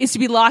basement. is to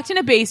be locked in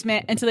a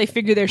basement until they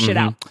figure their shit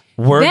out.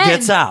 Word Then-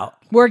 gets out.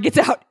 Word gets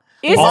out.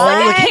 It's All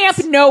like a the- Camp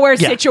Nowhere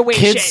Yeah.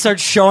 situation. Kids start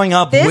showing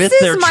up This with is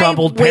their my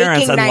troubled waking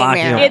parents and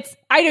locking nightmare. them.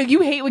 I know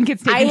you hate when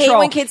kids take I hate control.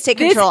 when kids take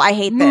This control. I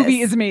hate this.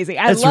 movie is amazing.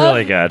 I It's love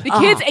really good. The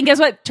kids, and guess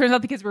what? Turns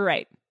out the kids were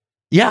right.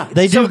 Yeah,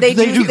 they do. So they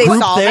do group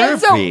solve it? And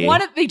therapy.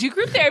 so they do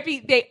group therapy.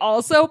 They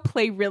also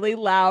play really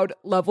loud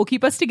 "Love Will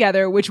Keep Us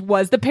Together," which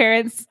was the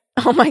parents'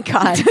 Oh my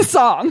god.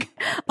 song.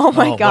 Oh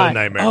my What a god.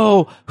 nightmare.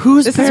 Oh,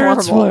 whose This is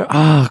parents horrible. were?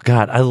 Oh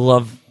God,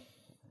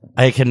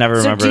 I can never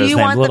So remember do his you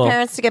name. want Little- the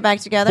parents to get back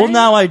together? Well,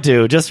 now I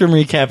do. Just from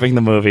recapping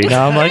the movie.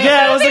 Now I'm like,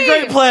 yeah, it was a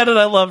great plan and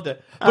I loved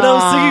it. But I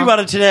was thinking about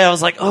it today. I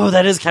was like, oh,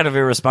 that is kind of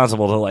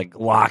irresponsible to like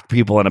lock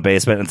people in a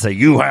basement and say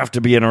you have to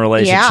be in a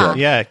relationship.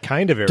 Yeah,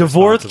 kind of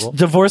irresponsible.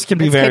 Divorce can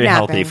be It's very kidnapping,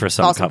 healthy for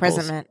some false couples.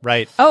 imprisonment.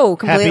 Right. Oh,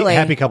 completely.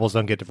 Happy couples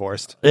don't get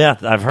divorced. Yeah,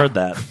 I've heard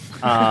that.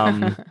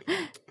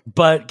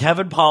 But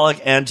Kevin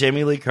Pollak and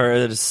Jamie Lee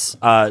Curtis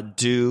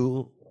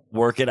do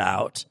work it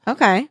out.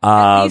 Okay.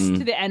 At least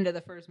to the end of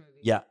the first movie.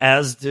 Yeah,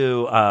 as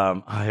do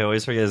I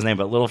always forget his name,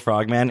 but Little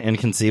Frogman,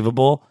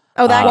 Inconceivable.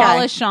 Oh, that guy.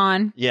 Wallace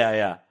Shawn.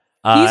 Yeah.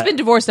 He's been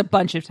divorced a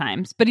bunch of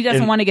times, but he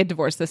doesn't want to get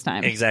divorced this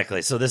time.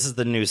 Exactly. So this is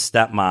the new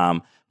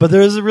stepmom. But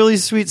there's a really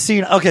sweet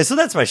scene. Okay, so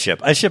that's my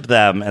ship. I ship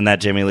them and that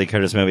Jamie Lee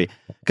Curtis movie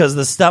because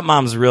the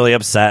stepmom's really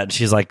upset.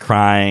 She's like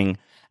crying.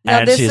 Now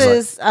and this she's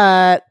is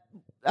like,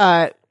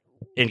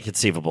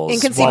 Inconceivable's.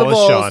 Inconceivable's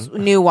Wallace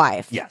Shawn. new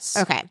wife. Yes.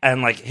 Okay.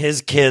 And like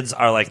his kids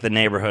are like the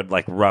neighborhood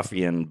like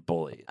ruffian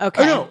bully.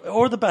 Okay.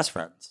 Or the best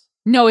friends.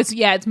 No, it's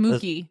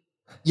Mookie.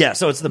 Yeah,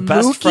 so it's the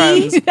best Mookie?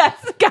 friends.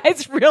 That's the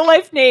guy's real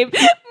life name.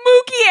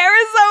 Mookie,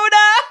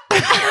 Arizona.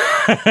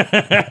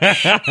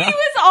 He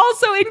was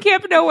also in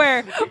Camp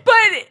Nowhere,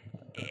 but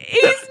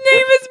his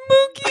name is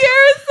Mookie,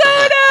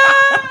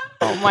 Arizona.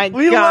 Oh my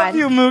We god. love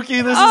you,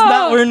 Mookie. This is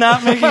not. We're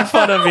not making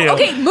fun of you.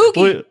 Okay,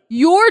 Mookie,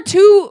 your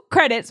two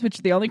credits, which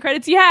are the only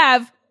credits you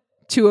have,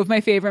 two of my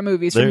favorite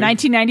movies from There-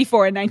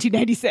 1994 and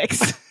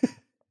 1996.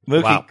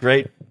 Mookie, Wow.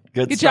 great,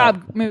 good Good stuff.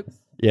 job, Mook.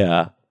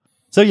 Yeah.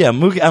 So yeah,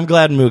 Mookie. I'm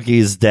glad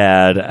Mookie's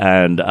dad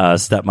and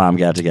stepmom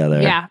got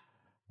together. Yeah.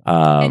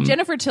 Um, And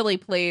Jennifer Tilly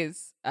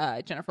plays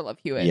Jennifer Love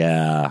Hewitt.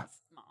 Yeah,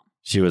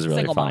 she was really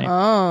Single funny.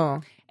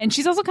 Oh. And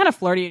she's also kind of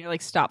flirty, and you're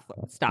like, stop.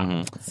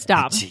 And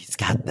she's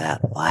got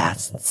that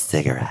last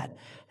cigarette,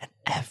 and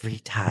every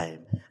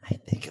time I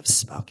think of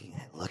smoking,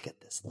 I look at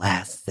this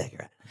last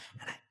cigarette,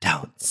 and I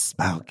don't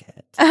smoke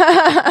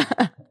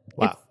it.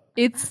 Wow.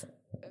 It's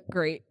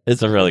great.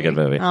 It's a really good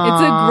movie. It's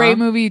a great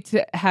movie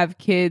to have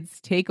kids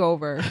take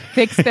over,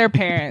 fix their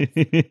parents.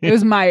 It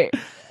was my.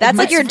 That's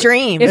like your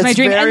dream. It's my It's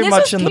dream. very And this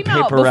much was, in the came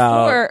out paper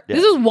route. before. Yeah.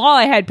 This was while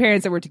I had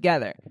parents that were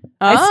together.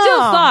 I still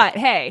Oh. thought,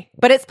 hey,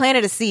 But it's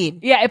planted a seed.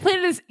 yeah, I played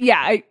this. Yeah,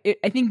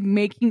 I think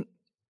making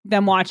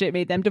them watch it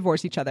made them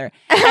divorce each other,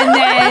 and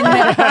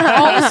then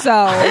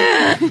also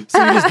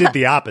So you just did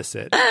the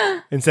opposite.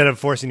 Instead of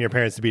forcing your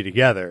parents to be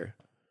together.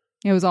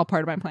 it was all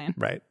part of my plan.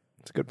 Right.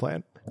 It's a good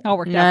plan. All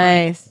worked out.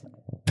 Nice.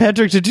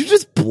 Patrick, did you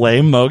just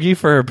blame Mogi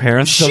for her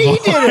parents' She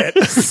divorce?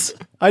 did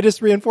it. I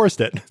just reinforced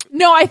it.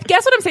 No, I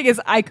guess what I'm saying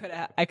is I could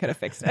have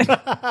fixed it.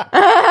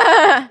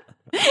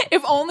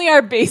 If only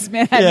our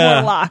basement had Yeah.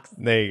 more locks.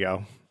 There you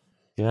go.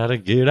 Gotta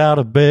get out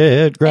of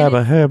bed, grab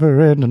a hammer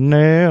and a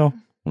nail.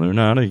 Learn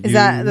how to Is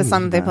that the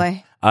song that they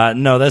play?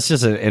 No, that's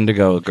just an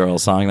Indigo Girl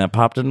song that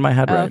popped into my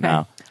head right okay.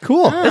 now.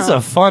 Cool. It's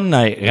a fun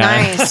night,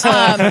 guys. Nice.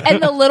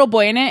 And the little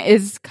boy in it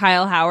is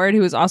Kyle Howard,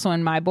 who was also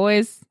in My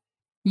Boys.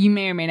 You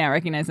may or may not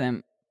recognize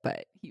him,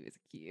 but he was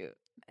cute.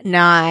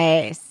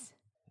 Nice.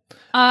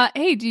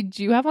 Hey, did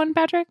you have one,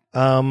 Patrick?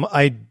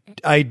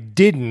 I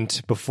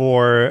didn't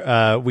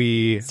before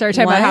we Started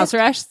talking about What? house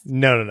arrests.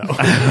 No.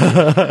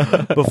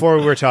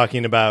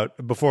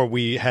 before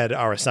we had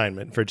our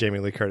assignment for Jamie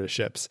Lee Curtis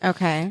ships.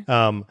 Okay.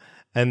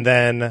 And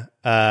then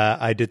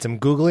I did some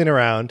Googling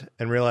around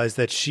and realized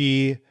that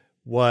she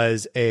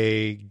was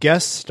a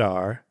guest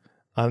star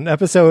on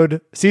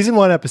season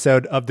 1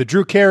 episode of the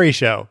Drew Carey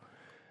Show.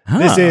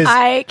 This is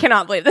I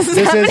cannot believe this is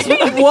this happening.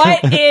 is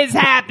What is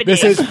happening?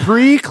 this is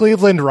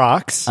pre-Cleveland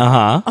Rocks.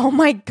 Oh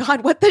my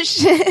god, what the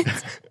shit?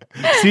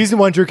 Season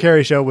 1 Drew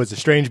Carey Show was a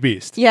strange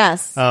beast.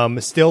 Yes.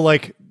 Still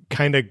like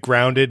kind of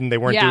grounded, and they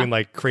weren't Yeah. doing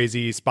like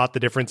crazy spot the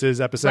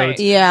differences episodes. Right.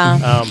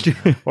 Yeah.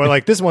 Or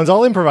like this one's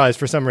all improvised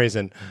for some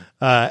reason.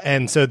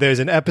 And so there's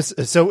an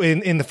episode. So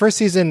in the first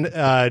season,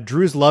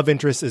 Drew's love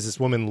interest is this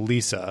woman,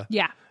 Lisa,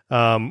 yeah.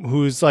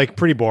 who's like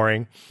pretty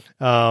boring.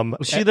 Was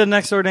she the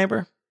next door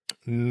neighbor?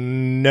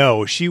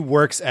 No, she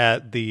works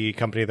at the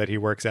company that he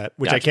works at,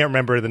 which I Gotcha. can't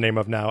remember the name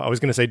of now. I was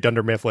going to say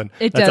Dunder Mifflin.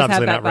 It That's does have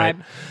obviously that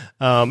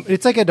not right.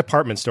 It's like a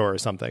department store or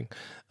something.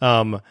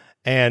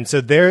 And so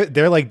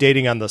they're like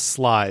dating on the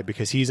sly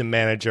because he's a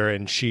manager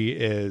and she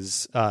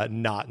is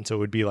not, and so it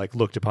would be like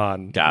looked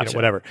upon, Gotcha.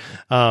 whatever.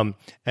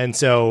 And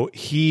so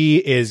he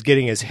is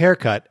getting his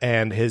haircut,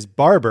 and his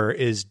barber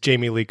is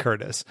Jamie Lee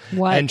Curtis.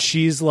 What? And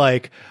she's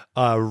like,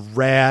 a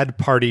rad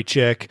party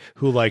chick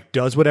who like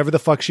does whatever the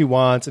fuck she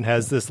wants and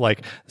has this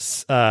like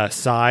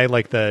sai,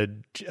 like the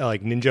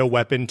like ninja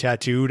weapon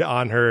tattooed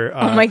on her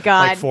Oh my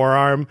God. like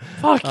forearm.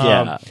 Fuck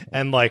yeah.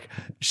 And like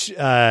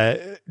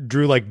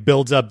Drew like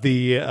builds up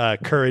the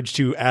courage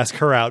to ask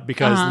her out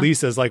because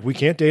Lisa's like, we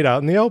can't date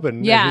out in the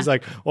open. Yeah. And he's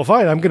like, well,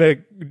 fine, I'm gonna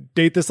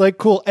date this like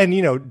cool. And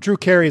you know, Drew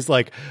Carey's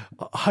like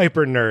a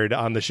hyper nerd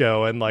on the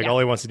show, and like all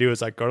he wants to do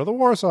is like go to the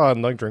Warsaw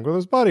and like drink with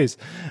his buddies.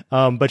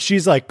 But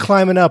she's like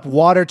climbing up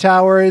water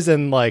towers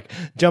and like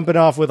jumping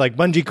off with like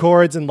bungee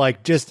cords and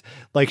like just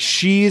like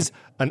she's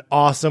an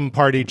awesome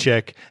party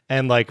chick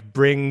and like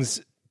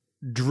brings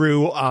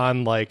Drew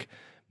on like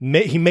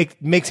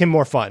makes him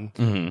more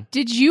fun.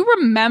 Did you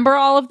remember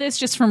all of this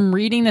just from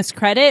reading this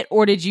credit,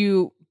 or did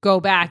you go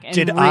back and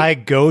Did I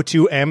go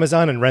to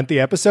Amazon and rent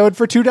the episode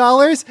for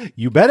 $2?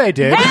 You bet I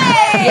did.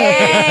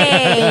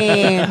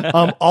 Yay!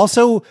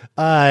 Also,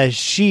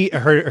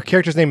 her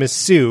character's name is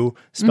Sue,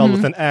 spelled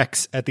with an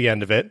X at the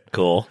end of it.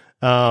 Cool.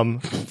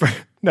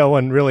 No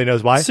one really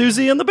knows why.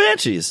 Susie and the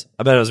Banshees.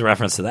 I bet it was a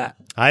reference to that.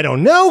 I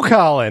don't know,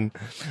 Colin.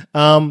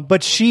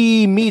 But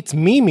she meets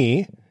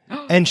Mimi,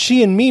 and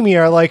she and Mimi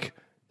are like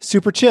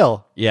super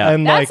chill. Yeah.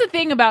 And That's like the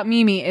thing about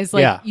Mimi is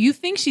like Yeah. you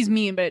think she's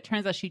mean, but it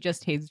turns out she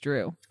just hates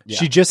Drew.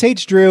 she just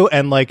hates Drew,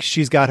 and like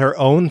she's got her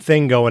own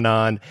thing going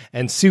on,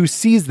 and Sue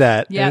sees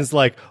that Yep. and is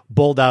like,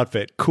 bold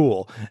outfit,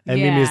 cool. And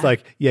Yeah. Mimi's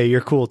like, yeah, you're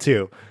cool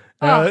too.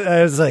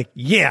 I was like,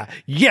 yeah,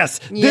 yes,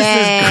 this is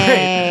Yay.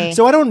 great.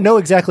 So I don't know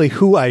exactly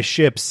who I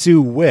ship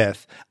Sue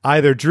with,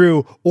 either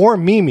Drew or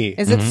Mimi.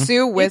 Is it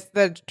Sue with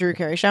the Drew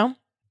Carey Show?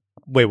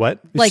 Wait, what?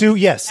 Like, Sue,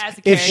 yes. as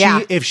a If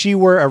character. if she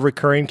were a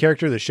recurring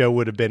character, the show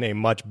would have been a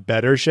much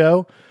better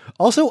show.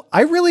 Also,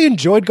 I really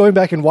enjoyed going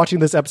back and watching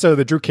this episode of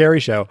the Drew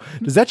Carey Show.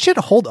 Does that shit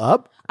hold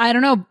up? I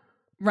don't know.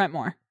 Rent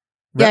more.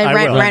 Yeah, I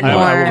rent will. more. I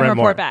will And rent report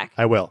more. back.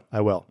 I will.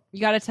 You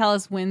got to tell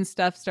us when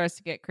stuff starts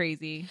to get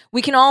crazy.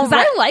 We can all.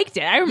 Because I liked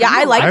it. I remember. Yeah,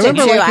 I liked I it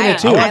remember too. liking it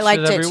too. I I watched liked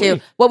it it every too.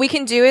 week. What we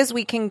can do is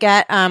we can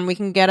get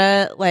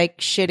a like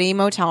shitty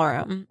motel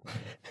room,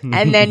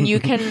 and then you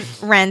can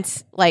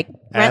rent like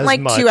As like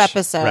much, 2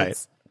 episodes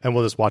right? And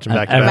we'll just watch them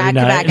back to Every back.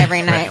 back to night. back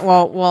every night.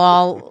 We'll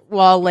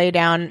all lay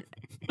down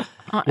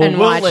and we'll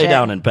watch lay it.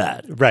 down in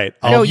bed. Right.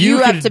 No, you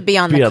have could to be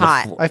on be the on the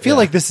cot. floor. I feel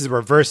like this is a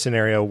reverse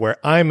scenario where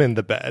I'm in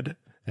the bed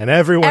and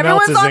everyone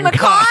Everyone's else is on in the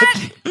cot.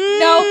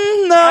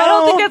 No, I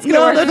don't think that's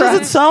gonna work. That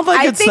doesn't sound like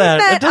I it's think that.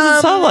 that It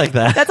doesn't sound like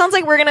that. That sounds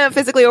like we're gonna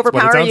physically What it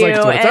overpower sounds you. like.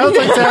 It's what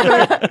it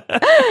and-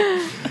 sounds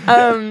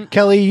like.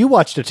 Kelly, you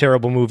watched a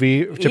terrible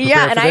movie to prepare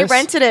yeah, and for I this.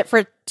 rented it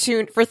for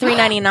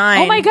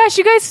 $3.99. Oh my gosh,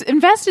 you guys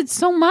invested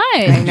so much.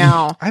 I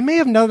know. I may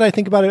have, now that I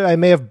think about it, I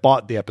may have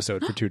bought the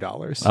episode for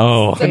 $2.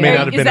 Oh. It may not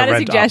have Is been that a a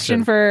rent suggestion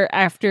option. for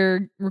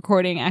after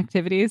recording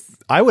activities?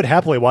 I would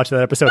happily watch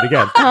that episode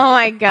again. Oh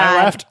my I god.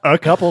 laughed a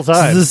couple This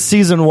times. is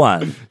season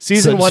 1.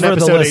 Season So one, just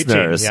for the episode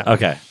 18, listeners. yeah.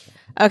 Okay.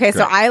 Okay,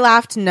 so I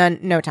laughed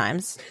no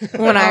times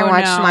when I Oh,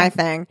 watched no. my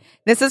thing.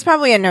 This is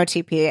probably a no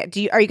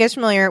TP. Are you guys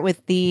familiar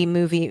with the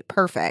movie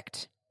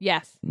Perfect?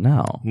 Yes.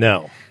 No.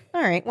 No.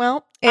 All right.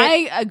 Well,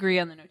 I agree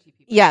on the no TP.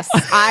 yes,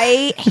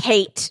 I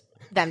hate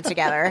them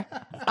together.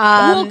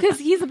 Well, because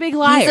he's a big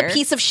liar. He's a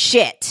piece of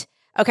shit.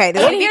 Okay,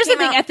 this And movie here's the came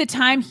thing: out- at the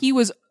time, he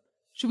was.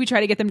 Should we try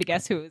to get them to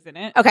guess who was in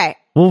it? Okay,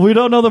 Well, we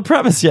don't know the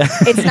premise yet.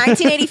 it's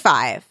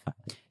 1985.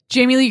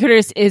 Jamie Lee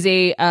Curtis is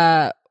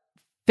a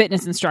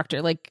fitness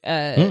instructor, like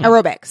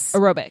Aerobics.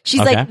 aerobics.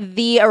 She's Okay. like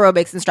the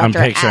aerobics I'm instructor.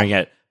 picturing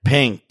it.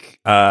 Pink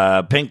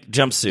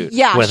jumpsuit.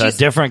 Yeah, with a she's-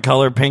 different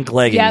color pink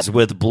leggings Yep.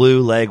 with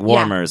blue leg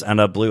warmers and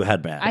a blue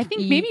headband. I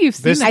think maybe you've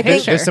seen There's, the I think-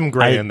 picture. there's some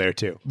gray I- in there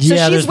too. So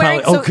yeah, she's there's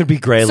wearing. probably, so, could be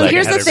gray So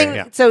leggings. here's the thing.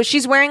 yeah. So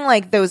she's wearing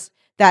like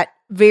that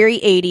very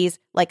 80s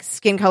like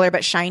skin color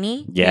but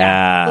shiny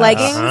Yeah.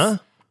 leggings, Uh-huh.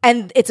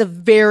 and it's a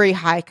very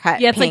high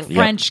cut. yeah, it's pink. like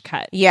French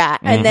cut. Yeah,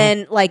 and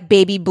then like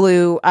baby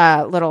blue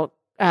little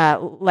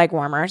leg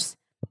warmers.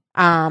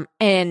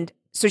 And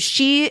so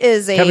she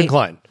is a Kevin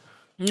Kline.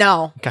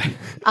 No. Okay.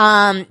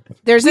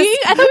 There's this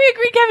I thought we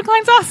agreed Kevin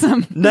Kline's awesome.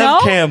 Ned no,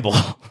 Campbell.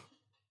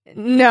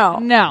 no.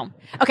 no.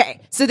 Okay,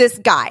 so this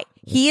guy,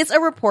 he is a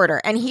reporter,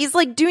 and he's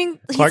like doing.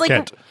 He's Clark like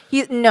Kent.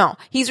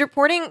 he's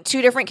reporting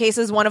 2 different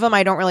cases. One of them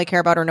I don't really care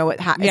about or know what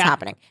is Yeah.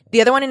 happening.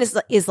 The other one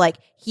is like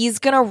he's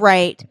gonna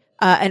write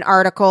an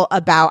article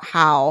about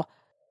how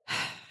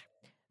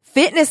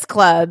fitness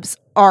clubs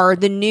are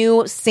the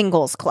new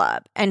singles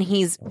club, and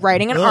he's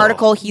writing an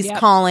article. He's Yep.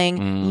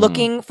 calling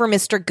 "Looking for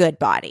Mr.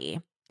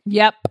 Goodbody,"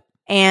 Yep.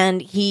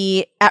 and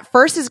he at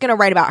first is gonna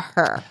write about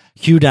her.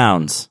 Hugh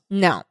Downs.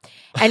 No,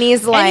 and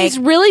he's like And he's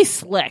really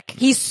slick.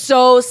 He's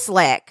so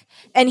slick,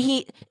 and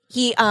he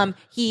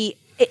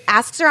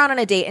asks her out on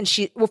a date,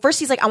 and first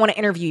he's like, "I want to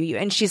interview you,"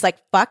 and she's like,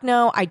 "Fuck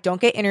no, I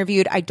don't get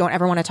interviewed. I don't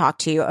ever want to talk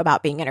to you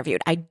about being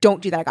interviewed. I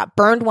don't do that. I got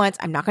burned once.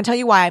 I'm not going to tell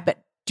you why, but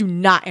do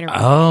not interview."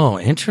 me." Oh,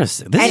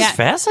 interesting. This And- is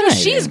fascinating.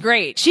 She's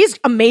great. She's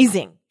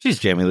amazing, She's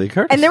Jamie Lee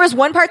Curtis. and there was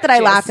one part that I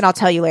She laughed, is. and I'll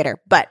tell you later.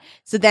 But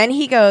so then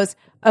he goes,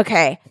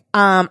 "Okay,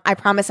 I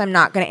promise I'm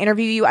not going to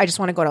interview you. I just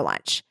want to go to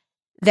lunch."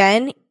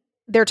 Then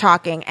they're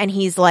talking, and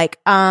he's like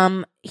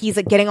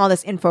getting all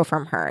this info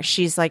from her.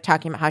 She's like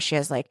talking about how she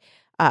has like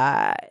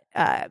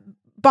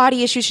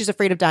body issues. She's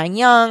afraid of dying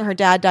young. Her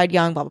dad died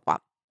young, blah, blah, blah.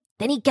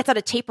 Then he gets out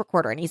a tape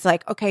recorder and he's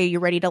like, okay, you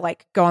ready to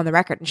like go on the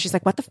record? And she's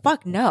like, what the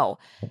fuck? No.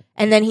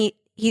 And then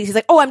he's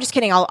like, oh, I'm just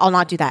kidding. I'll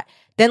not do that.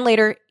 Then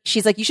later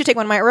she's like, you should take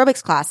one of my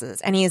aerobics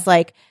classes. And he's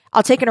like,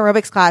 I'll take an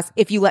aerobics class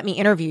if you let me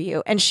interview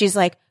you. And she's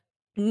like,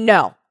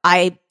 no,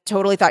 I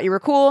totally thought you were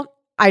cool.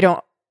 I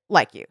don't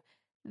like you.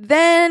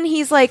 Then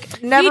he's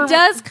like, never. He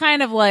does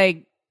kind of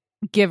like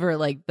give her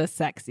like the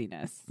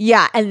sexiness.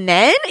 Yeah. And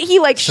then he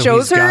like So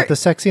shows he's her got the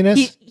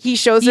sexiness. He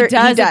shows He her.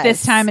 does at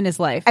this time in his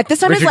life. At this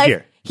time in his Richard life,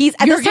 Gere. he's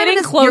at You're this time in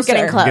getting his, you're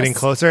getting closer. close. Getting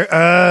closer.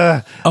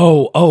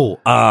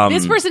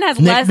 This person has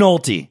Nick less.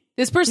 Nolte.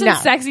 This person's No.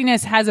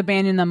 sexiness has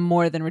abandoned them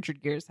more than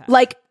Richard Gere's has.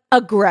 Like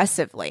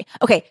aggressively.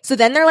 Okay, so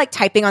then they're like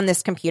typing on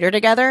this computer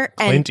together,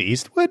 and Clint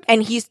Eastwood.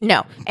 he's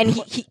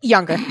he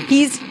younger.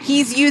 He's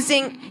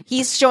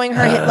showing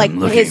her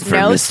his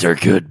notes.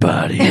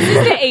 Goodbody. This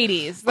is the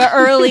 80s, the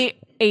early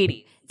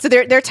 80s. So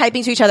they're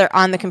typing to each other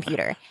on the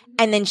computer,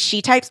 and then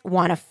she types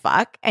 "wanna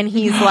fuck," and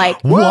he's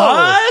like,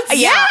 What?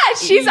 Yeah,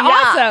 She's yeah.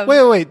 awesome.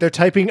 Wait. They're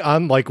typing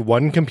on like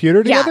one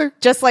computer together. Yeah,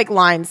 just like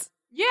lines.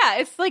 Yeah,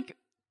 it's like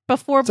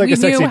before It's like we a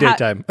sexy knew how.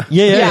 daytime.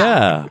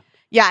 Yeah.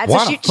 Yeah, and so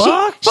Wanna she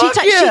fuck? she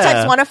Fuck she yeah.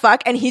 types "wanna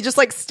fuck," and he just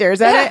like stares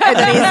at it, and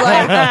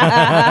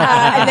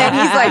then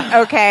he's like,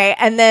 okay,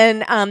 and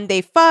then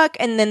they fuck,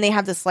 and then they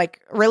have this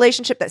like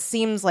relationship that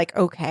seems like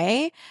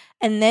okay,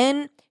 and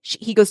then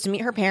he goes to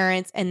meet her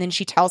parents, and then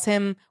she tells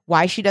him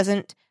why she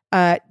doesn't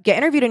get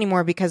interviewed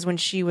anymore, because when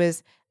she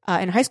was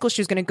in high school,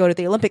 she was going to go to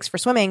the Olympics for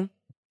swimming.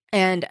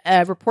 And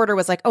a reporter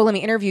was like, oh, let me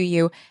interview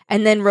you.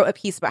 And then wrote a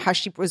piece about how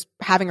she was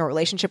having a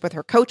relationship with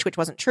her coach, which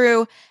wasn't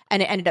true.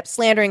 And it ended up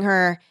slandering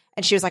her.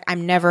 And she was like,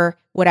 I'm never,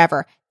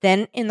 whatever.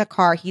 Then in the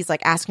car, he's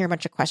like asking her a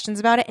bunch of questions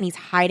about it. And he's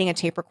hiding a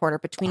tape recorder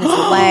between his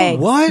legs.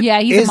 What?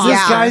 Yeah, he's a is this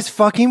monster. guy's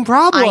fucking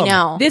problem? I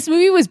know. This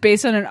movie was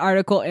based on an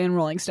article in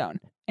Rolling Stone.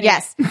 Anyway,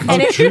 Yes.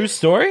 And it, True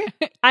story?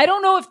 I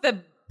don't know if the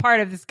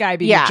part of this guy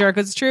being Yeah. a jerk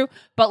is true,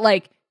 but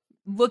like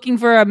looking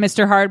for a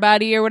Mr.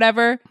 Hardbody or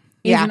whatever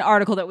is Yeah. an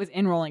article that was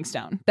in Rolling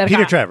Stone. That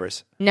Peter got-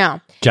 Travers.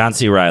 no. John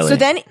C. Reilly. So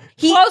then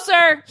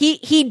Closer.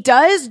 he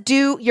does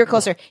do, you're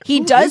closer.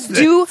 He does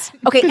do,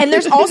 okay. And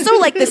there's also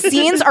like the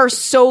scenes are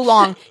so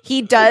long.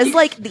 He does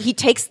like, he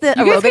takes the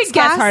You guys aerobics could guess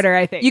class. harder,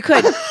 I think. You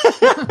could.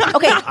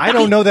 Okay. I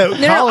don't know that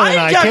Colin and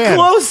I got can.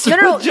 close.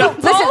 No.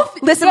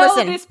 Listen.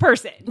 Know this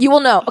person. You will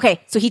know. Okay,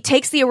 so he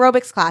takes the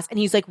aerobics class and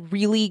he's like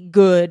really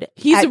good.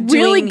 He's at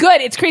really doing-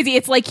 good. It's crazy.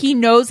 It's like he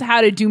knows how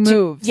to do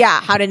moves.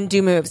 Yeah, how to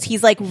do moves.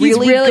 He's like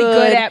really, really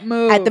good at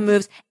moves. At the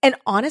moves. And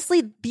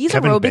honestly, these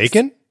Kevin aerobics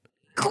Bacon.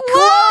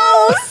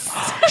 close.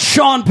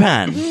 Sean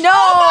Penn. No.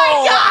 Oh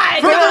my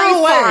god. Further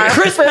away.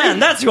 Chris Penn.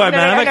 That's who I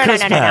meant. I meant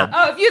Chris Penn.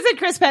 Oh, if you said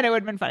Chris Penn, it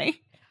would have been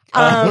funny.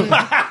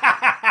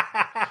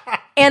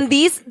 And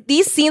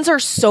these scenes are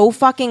so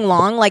fucking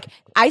long. Like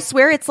I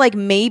swear it's like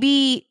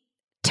maybe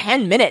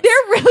 10 minutes.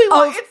 They're really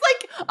long. Of- It's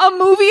like a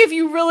movie if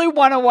you really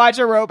want to watch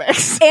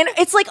aerobics. And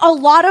it's like a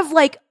lot of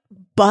like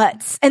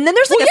butts. And then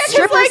there's like a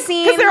stripper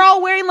scene. because they're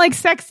all wearing like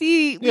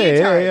sexy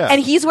leotards. Yeah.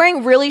 And he's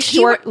wearing really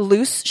short,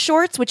 loose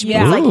shorts, which Yeah.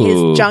 means like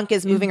Ooh. his junk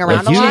is moving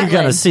around Like a lot. you're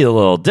gonna see a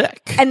little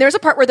dick. And there's a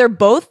part where they're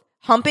both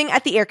humping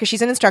at the air because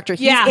she's an instructor.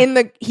 He's Yeah. in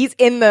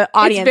the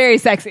audience. It's very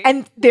sexy.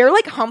 And they're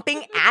like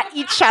humping at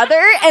each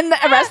other, and the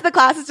rest of the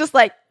class is just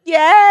like,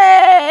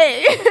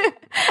 yay!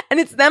 And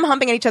it's them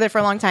humping at each other for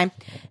a long time.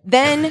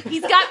 Then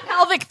he's got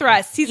pelvic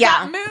thrusts. He's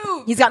Yeah. got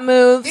moves. he's got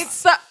moves.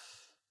 It's the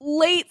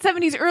late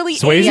 70s, early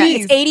Swayze? 80s. Yeah,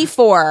 it's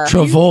 84.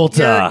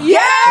 Travolta.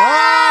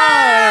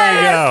 Yeah!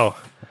 There you go.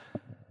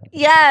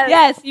 Yes.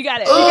 Yes, you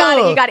got it.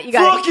 You got it.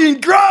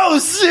 Fucking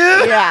gross,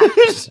 dude. Yeah.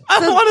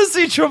 I want to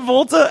see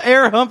Travolta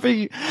air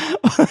humping.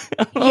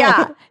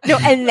 Yeah. No,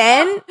 and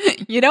then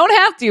You don't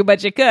have to,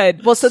 but you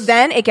could. well, so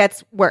then it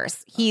gets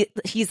worse.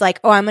 He's like,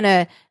 oh, I'm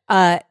gonna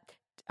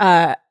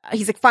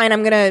he's like, fine,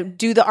 I'm gonna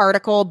do the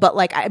article, but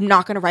like I'm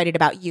not gonna write it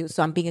about you,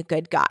 so I'm being a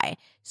good guy.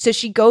 So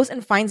she goes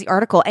and finds the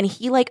article, and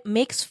he like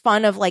makes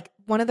fun of like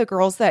one of the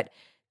girls that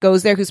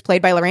goes there, who's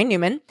played by Lorraine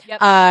Newman,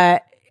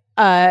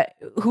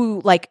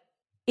 who like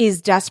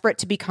is desperate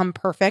to become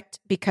perfect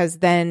because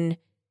then,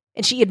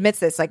 and she admits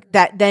this, like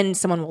that then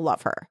someone will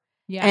love her.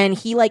 Yeah. And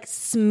he like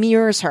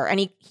smears her,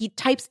 and he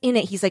types in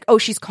it. He's like, oh,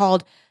 she's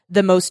called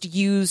the most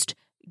used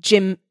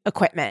gym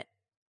equipment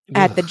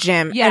at the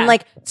gym. Yeah. And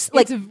like It's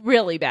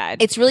really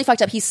bad. it's really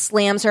fucked up. He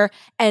slams her,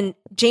 and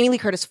Jamie Lee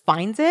Curtis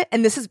finds it.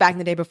 And this is back in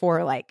the day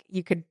before like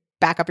you could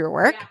back up your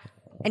work.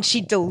 And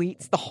she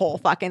deletes the whole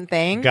fucking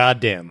thing.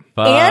 Goddamn.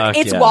 And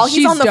it's while he's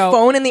She's on the dope.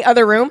 phone in the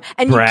other room,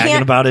 and bragging you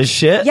can't about his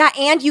shit. Yeah,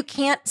 and you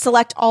can't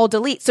select all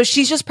delete. So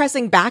she's just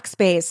pressing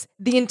backspace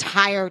the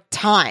entire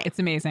time. It's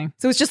amazing.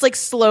 So it's just like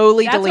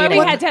slowly That's why deleting.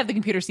 we had to have the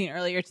computer scene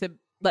earlier to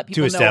let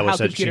people To know how establish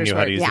that she computers knew how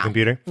work. to use Yeah. the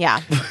computer.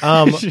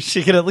 Yeah.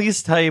 she could at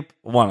least type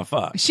 "wanna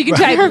fuck." She could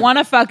type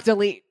 "wanna fuck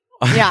delete,"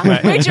 Yeah.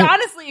 which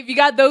honestly, if you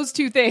got those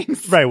two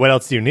things, Right. What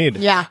else do you need?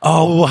 Yeah.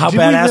 Oh, how Did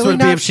we badass really would it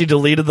be not- if she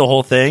deleted the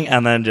whole thing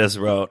and then just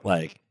wrote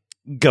like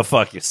go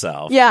fuck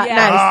yourself. Yeah,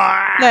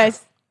 Yeah.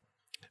 nice.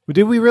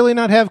 Did we really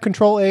not have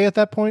Control A at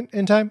that point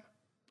in time?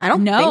 I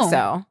don't No. think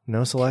so.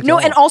 No select. No, all?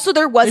 and also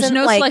there wasn't There's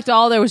no like, select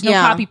all. There was no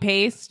Yeah. copy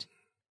paste.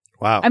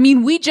 Wow. I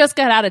mean, we just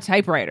got out of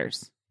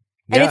typewriters.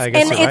 and I it's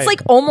guess and you're it's right.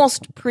 like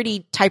almost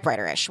pretty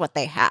typewriter-ish what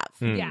they have.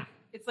 Yeah.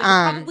 It's like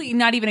Um, probably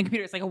not even a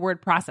computer. It's like a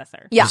word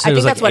processor. Yeah, You said I think it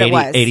was that's what it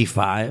was.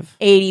 85.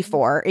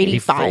 84,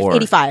 85, 84.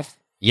 85.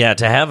 Yeah,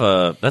 to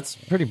have that's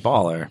pretty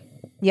baller.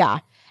 Yeah.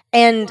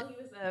 And He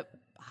was a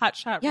hot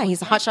shot. yeah,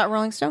 he's a hotshot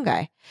Rolling Stone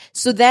guy.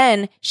 So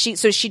then she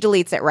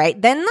deletes it, right?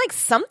 Then like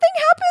something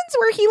happens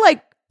where he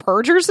like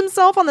perjures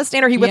himself on the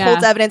stand or he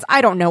withholds Yeah. evidence.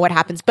 I don't know what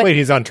happens, but Wait,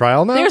 he's on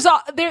trial now? It's the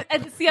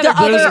other.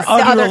 other- There's the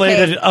other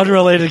case.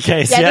 unrelated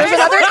case. yeah, Yeah, there's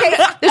another case.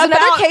 There's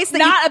another case that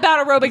not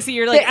about aerobics. That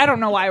you're like, that- I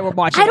don't know why we're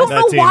watching. I don't this.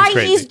 That know seems why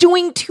crazy. he's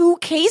doing two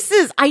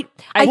cases. I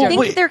don't- think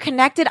wait. they're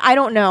connected. I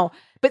don't know.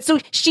 But so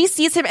she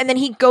sees him and then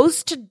he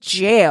goes to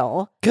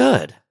jail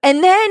good.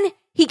 and then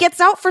he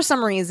gets out for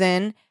some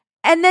reason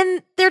and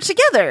then they're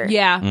together.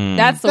 Yeah, Mm.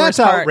 that's the That's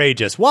worst part.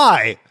 outrageous.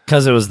 Why?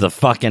 Because it was the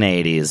fucking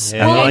 80s. Yeah.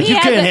 And Well, they're like, he you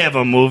had can't the- have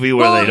a movie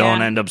where they don't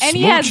yeah. end up and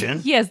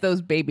smooching. he has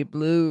those baby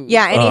blues.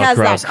 Yeah, and he has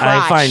gross. that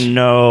crotch. I find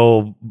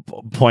no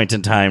point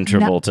in time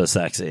Travolta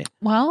sexy.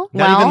 Well,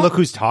 Not even Well- look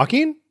who's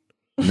talking?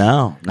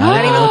 No,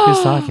 not even look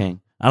who's talking.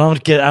 I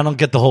don't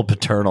get the whole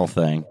paternal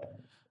thing.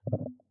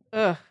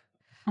 Ugh.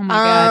 oh my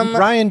god.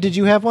 Ryan, did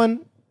you have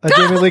one? A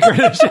Jamie Lee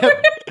Curtis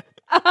ship?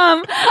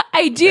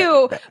 I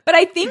do, but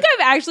I think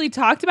I've actually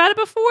talked about it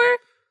before.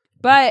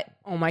 But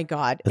Oh my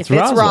god. It's if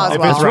it's Roswell.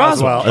 Roswell. If it's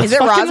Roswell. Is it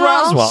fucking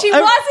Roswell? she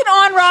wasn't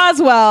on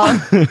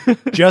Roswell.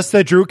 Just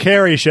the Drew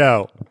Carey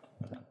show.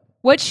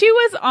 What she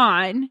was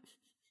on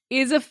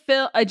is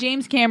a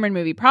James Cameron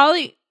movie,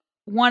 probably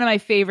one of my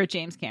favorite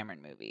James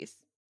Cameron movies.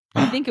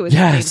 I think it was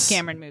Yes. a James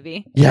Cameron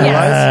movie.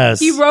 Yes.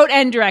 He wrote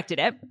and directed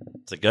it.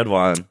 It's a good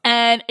one.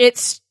 And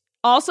it's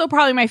also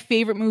probably my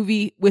favorite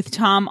movie with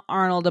Tom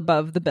Arnold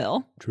above the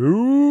bill.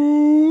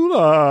 True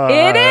Lies.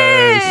 It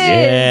is.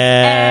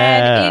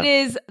 Yeah. And it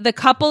is the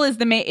couple is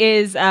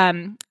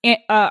Arnold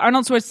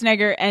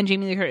Schwarzenegger and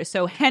Jamie Lee Curtis.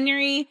 So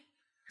Harry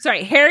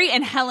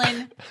and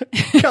Helen.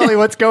 Kelly,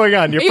 what's going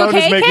on? Your Are you phone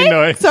okay, is making Kate?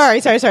 noise. Sorry.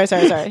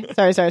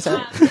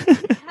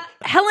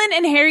 Helen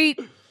and Harry.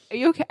 Are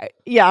you okay?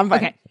 Yeah, I'm fine.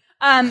 Okay.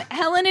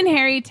 Helen and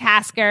Harry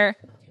Tasker.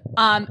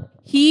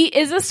 He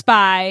is a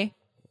spy,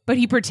 but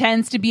he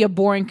pretends to be a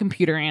boring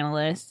computer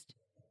analyst.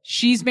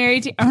 She's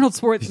married to Arnold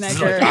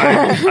Schwarzenegger.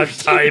 I'm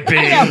typing.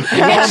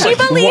 And she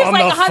believes What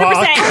like the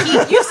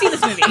 100%. You've seen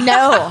this movie.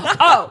 No.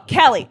 Oh,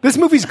 Kelly. This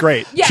movie's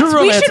great. Yes, True we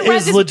Romance should rent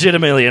is this.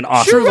 legitimately an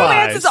awesome. True Lies.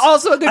 Romance is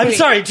also a good I'm movie.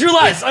 sorry, True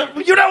Lies.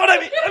 You know what I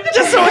mean? I'm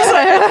just so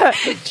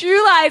excited.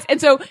 True Lies. And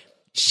so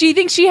she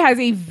thinks she has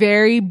a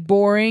very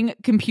boring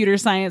computer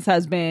science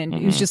husband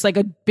who's just like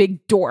a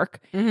big dork.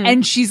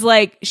 And she's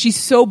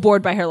so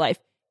bored by her life.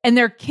 And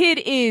their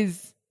kid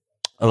is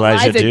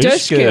Elijah Dushku.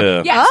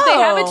 Dushku. Yeah, so they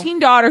have Oh. a teen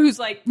daughter who's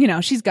like,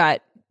 she's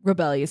got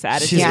rebellious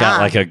attitude. She's Yeah. got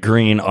like a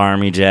green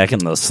army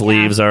jacket and the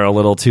sleeves are a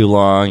little too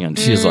long and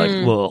she's like,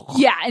 whoa.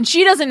 Yeah, and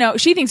she doesn't know.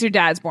 She thinks her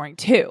dad's boring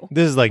too.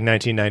 This is like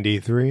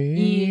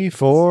 1993,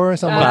 4,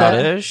 something like About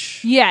that.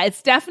 ish. Yeah,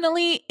 it's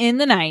definitely in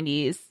the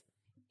 90s.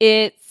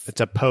 It's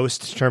It's a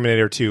post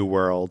Terminator 2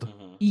 world.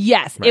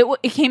 yes,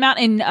 it came out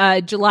in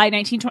July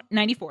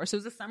 1994, so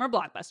it was a summer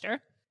blockbuster.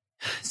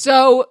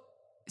 So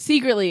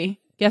secretly,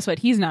 guess what?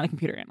 He's not a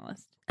computer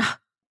analyst.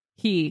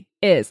 He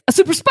is a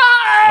super spy.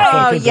 Oh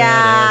Fucking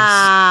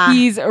yeah.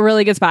 He's a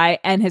really good spy,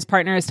 and his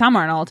partner is Tom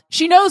Arnold.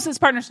 She knows his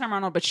partner's Tom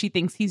Arnold, but she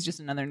thinks he's just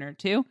another nerd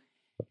too.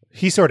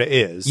 He sort of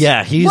is.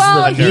 Yeah, he's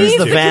he's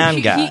the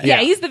van guy.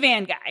 He's the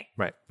van guy.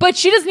 Right. But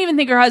she doesn't even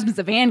think her husband's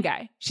a van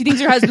guy. She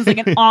thinks her husband's like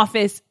an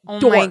office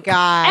Oh dork. my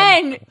God.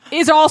 And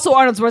is also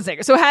Arnold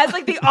Schwarzenegger. So has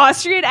like the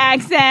Austrian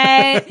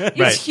accent. It's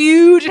Right.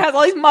 huge. It has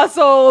all these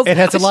muscles. It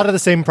has a lot of the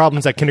same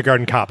problems that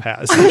Kindergarten Cop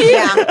has.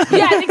 Yeah.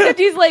 Yeah, except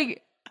he's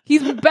like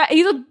he's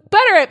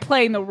better at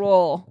playing the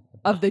role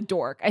of the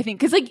dork. I think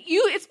because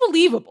it's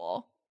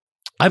believable.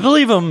 I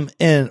believe him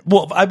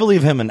I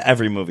believe him in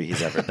every movie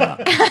he's ever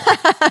done.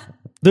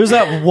 There's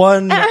that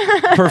one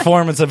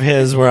performance of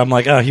his where I'm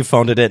like, oh, he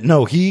phoned it in.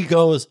 No, he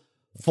goes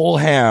full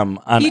ham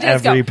on He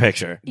does every go.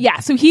 picture. Yeah,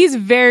 so he's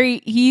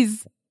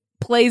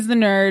plays the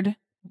nerd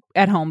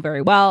at home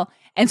very well.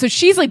 And so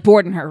she's like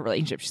bored in her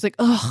relationship. She's like,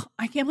 ugh,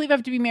 I can't believe I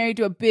have to be married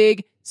to a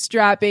big,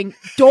 strapping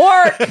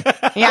dork.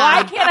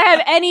 Why can't I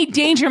have any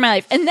danger in my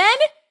life? And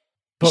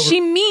then she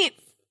meets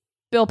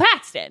Bill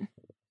Paxton,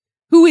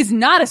 who is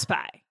not a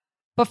spy.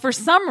 But for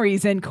some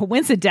reason,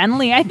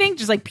 coincidentally, I think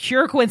just like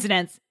pure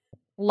coincidence,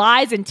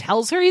 lies and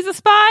tells her he's a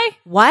spy.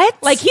 What?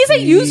 Like he's a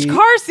used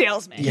car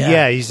salesman.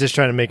 Yeah, he's just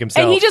trying to make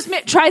himself. And he just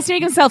tries to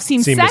make himself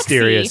seem sexy.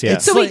 mysterious, yeah.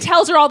 So he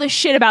tells her all this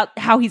shit about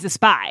how he's a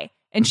spy.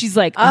 And she's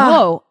like,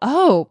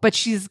 but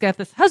she's got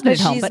this husband But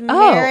at home. she's But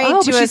married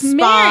but to a she's spy.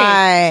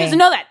 married. She doesn't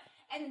know that.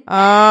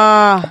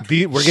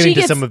 We're She getting to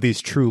gets- some of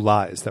these true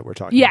lies that we're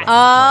talking Yeah.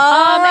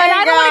 about. And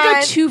I don't want to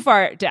God. go too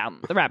far down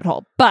the rabbit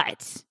hole,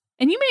 but,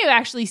 and you may have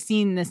actually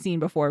seen this scene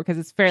before because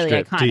it's fairly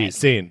Strip iconic. tease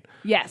scene.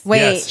 Yes. Wait,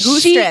 Yes. who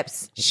She-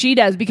 strips? She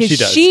does because She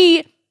does.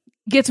 she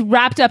gets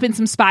wrapped up in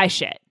some spy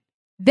shit.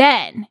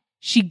 Then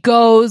she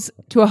goes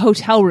to a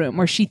hotel room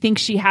where she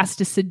thinks she has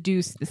to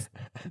seduce this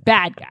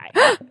bad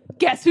guy.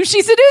 Guess who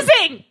she's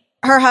seducing?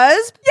 Her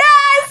husband?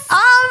 Yes!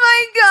 Oh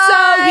my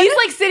God. So he's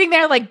like sitting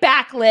there like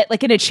backlit,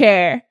 like in a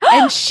chair.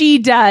 And she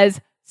does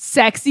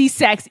sexy.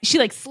 She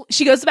like,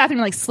 she goes to the bathroom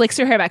and like slicks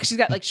her hair back. She's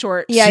got like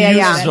short.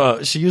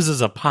 She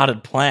uses a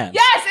potted plant.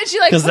 Yes, and she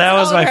like because that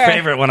was my her.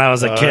 favorite when I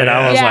was a kid.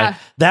 I was like,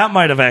 that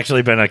might have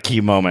actually been a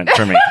key moment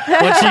for me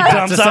when she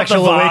dumps out the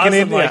vase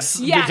and like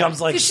becomes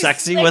like so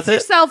sexy with it.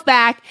 Herself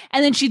back,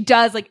 and then she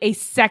does like a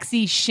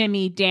sexy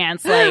shimmy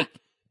dance. Like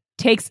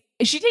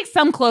she takes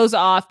some clothes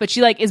off, but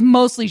she like is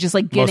mostly just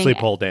like getting mostly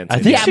pole dancing.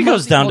 I think she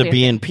goes down to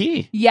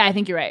B&P. Yeah, I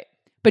think you're right.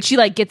 But she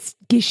like gets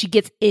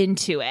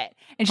into it.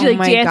 And she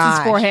like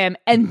dances for him.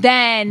 And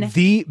then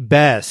the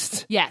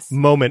best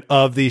moment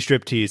of the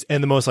striptease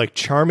and the most like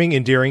charming,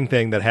 endearing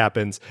thing that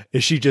happens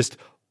is she just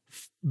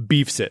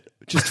beefs it.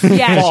 Just she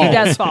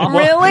does fall.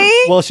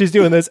 Really? While she's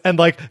doing this and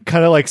like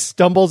kind of like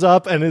stumbles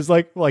up and is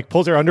like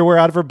pulls her underwear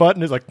out of her butt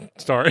and is like,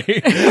 sorry.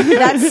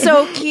 That's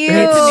so cute.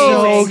 It's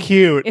so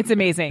cute. It's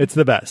amazing. It's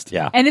the best.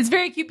 Yeah. And it's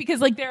very cute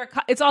because like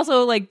it's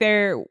also like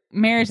their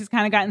marriage has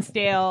kind of gotten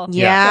stale.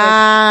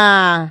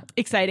 Yeah. So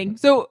exciting.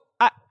 So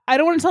I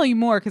don't want to tell you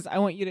more because I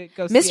want you to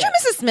go see Mr. it. and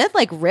Mrs. Smith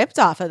like ripped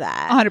off of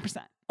that. 100%.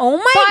 Oh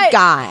my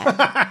God.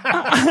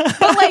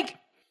 But like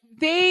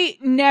they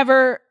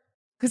never,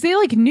 because they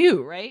like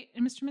knew, right?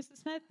 And Mr. and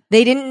Mrs. Smith?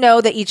 They didn't know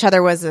that each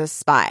other was a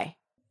spy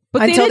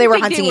But until they were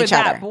hunting they were each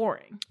that other.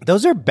 Boring.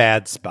 Those are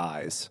bad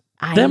spies.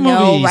 I That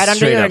know, movie right under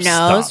straight your up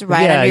nose, stunk.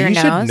 right under your you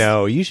nose. should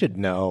know. You should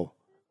know.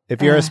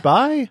 If you're a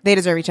spy, They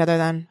deserve each other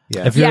then.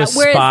 yeah. If you're a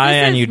whereas spy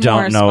this and is you more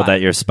don't know spy. that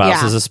your spouse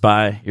Yeah. is a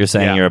spy, you're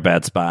saying Yeah. you're a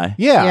bad spy.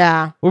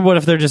 yeah. Or what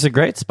if they're just a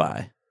great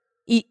spy?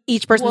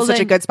 Each person's Well, such a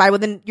then- good spy. Well,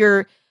 then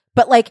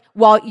but like,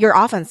 while your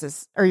offense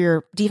is, or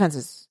your defense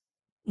is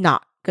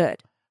not good.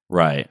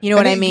 Right. You know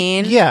what I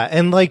mean? Yeah,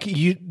 and like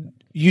you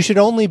should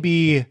only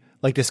be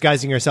like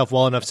disguising yourself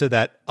well enough so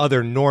that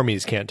other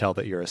normies can't tell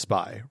that you're a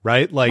spy,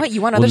 right? Like, What, you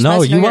want other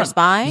spies to know you're a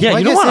spy? Yeah, Well, you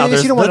I don't guess want I guess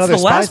others. you don't want That's other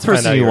the last spies to find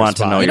person out you you're a want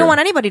to spy. know. You you're- don't want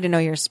anybody to know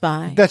you're a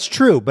spy. that's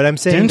true, but I'm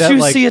saying Didn't that you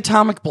like, see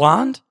Atomic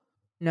Blonde?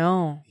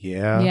 No.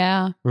 yeah.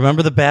 Yeah.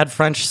 Remember the bad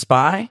French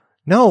spy?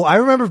 No, I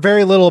remember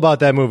very little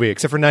about that movie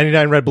except for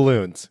 99 Red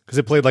Balloons because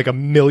it played like a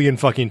million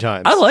fucking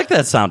times. I like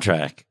that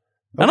soundtrack.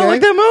 I don't Okay.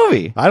 like that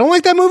movie. I don't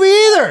like that movie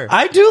either.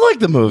 I do like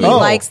the movie. He Oh.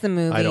 likes the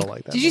movie. I don't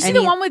like that. Did you see And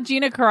the he- one with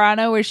Gina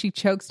Carano where she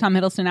chokes Tom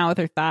Hiddleston out with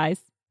her thighs?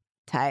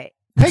 Tight.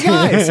 Hey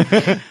guys,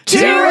 Two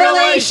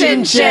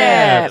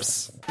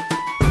relationships.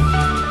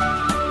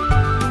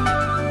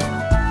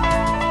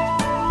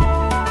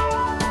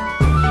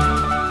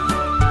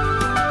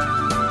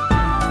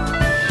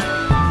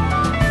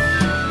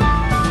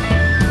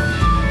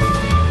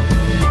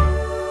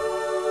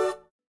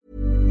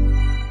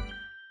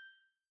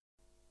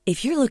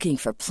 If you're looking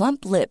for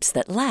plump lips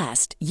that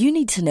last, you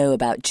need to know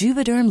about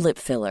Juvederm lip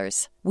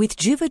fillers. With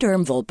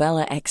Juvederm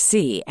Volbella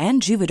XC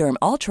and Juvederm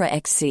Ultra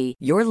XC,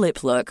 your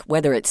lip look,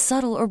 whether it's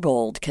subtle or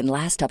bold, can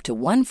last up to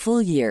 1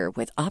 full year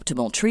with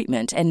optimal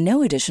treatment and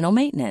no additional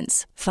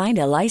maintenance. Find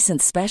a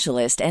licensed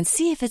specialist and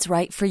see if it's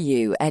right for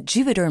you at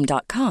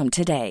Juvederm.com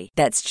today.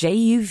 That's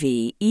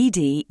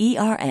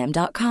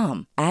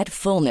JUVEDERM.com. Add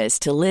fullness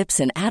to lips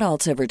in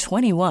adults over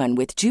 21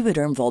 with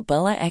Juvederm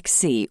Volbella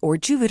XC or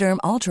Juvederm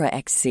Ultra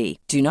XC.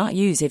 Do not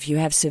use if you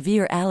have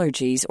severe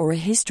allergies or a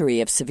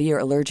history of severe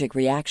allergic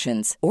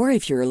reactions, or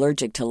if you're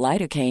allergic to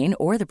lidocaine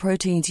or the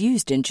proteins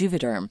used in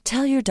Juvederm.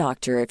 Tell your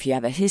doctor if you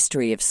have a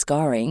history of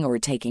scarring or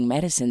taking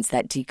medicines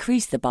that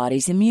decrease the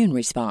body's immune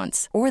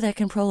response or that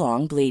can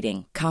prolong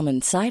bleeding.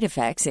 Common side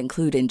effects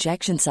include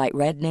injection site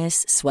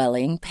redness,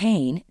 swelling,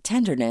 pain,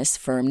 tenderness,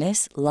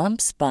 firmness,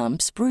 lumps,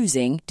 bumps,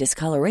 bruising,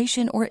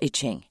 discoloration, or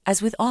itching.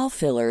 As with all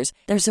fillers,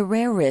 there's a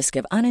rare risk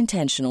of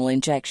unintentional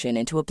injection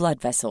into a blood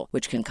vessel,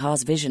 which can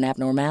cause vision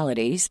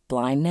abnormalities,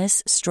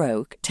 blindness,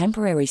 stroke,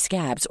 temporary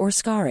scabs, or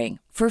scarring.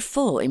 For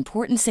full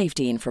important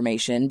safety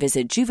information,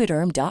 visit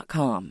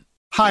Juvederm.com.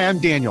 Hi, I'm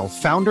Daniel,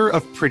 founder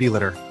of Pretty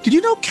Litter. Did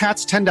you know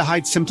cats tend to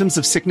hide symptoms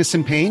of sickness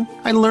and pain?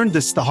 I learned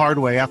this the hard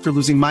way after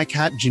losing my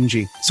cat,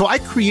 Gingy. So I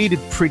created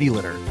Pretty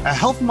Litter, a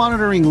health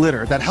monitoring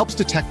litter that helps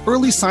detect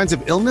early signs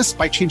of illness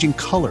by changing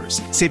colors,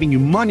 saving you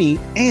money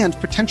and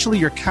potentially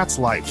your cat's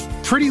life.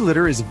 Pretty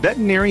Litter is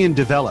veterinarian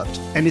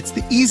developed, and it's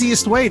the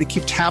easiest way to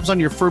keep tabs on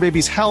your fur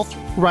baby's health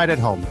right at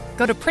home.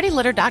 Go to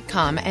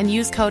prettylitter.com and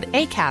use code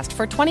ACAST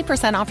for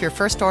 20% off your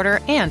first order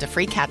and a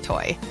free cat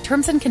toy.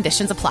 Terms and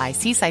conditions apply.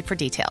 See site for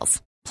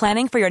details.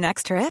 Planning for your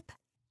next trip?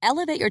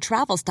 Elevate your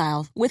travel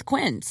style with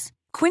Quince.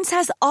 Quince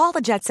has all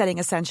the jet-setting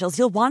essentials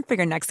you'll want for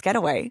your next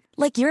getaway,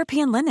 like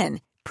European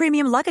linen,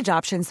 premium luggage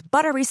options,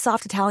 buttery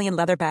soft Italian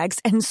leather bags,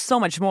 and so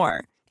much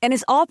more. And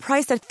is all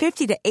priced at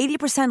 50 to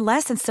 80%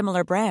 less than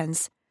similar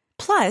brands.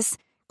 Plus,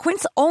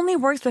 Quince only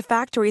works with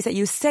factories that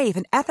use safe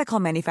and ethical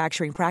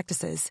manufacturing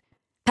practices.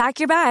 Pack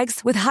your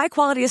bags with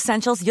high-quality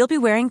essentials you'll be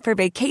wearing for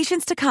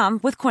vacations to come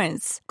with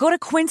Quince. Go to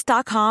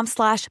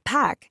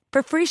quince.com/pack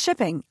for free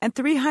shipping and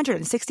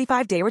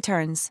 365-day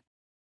returns.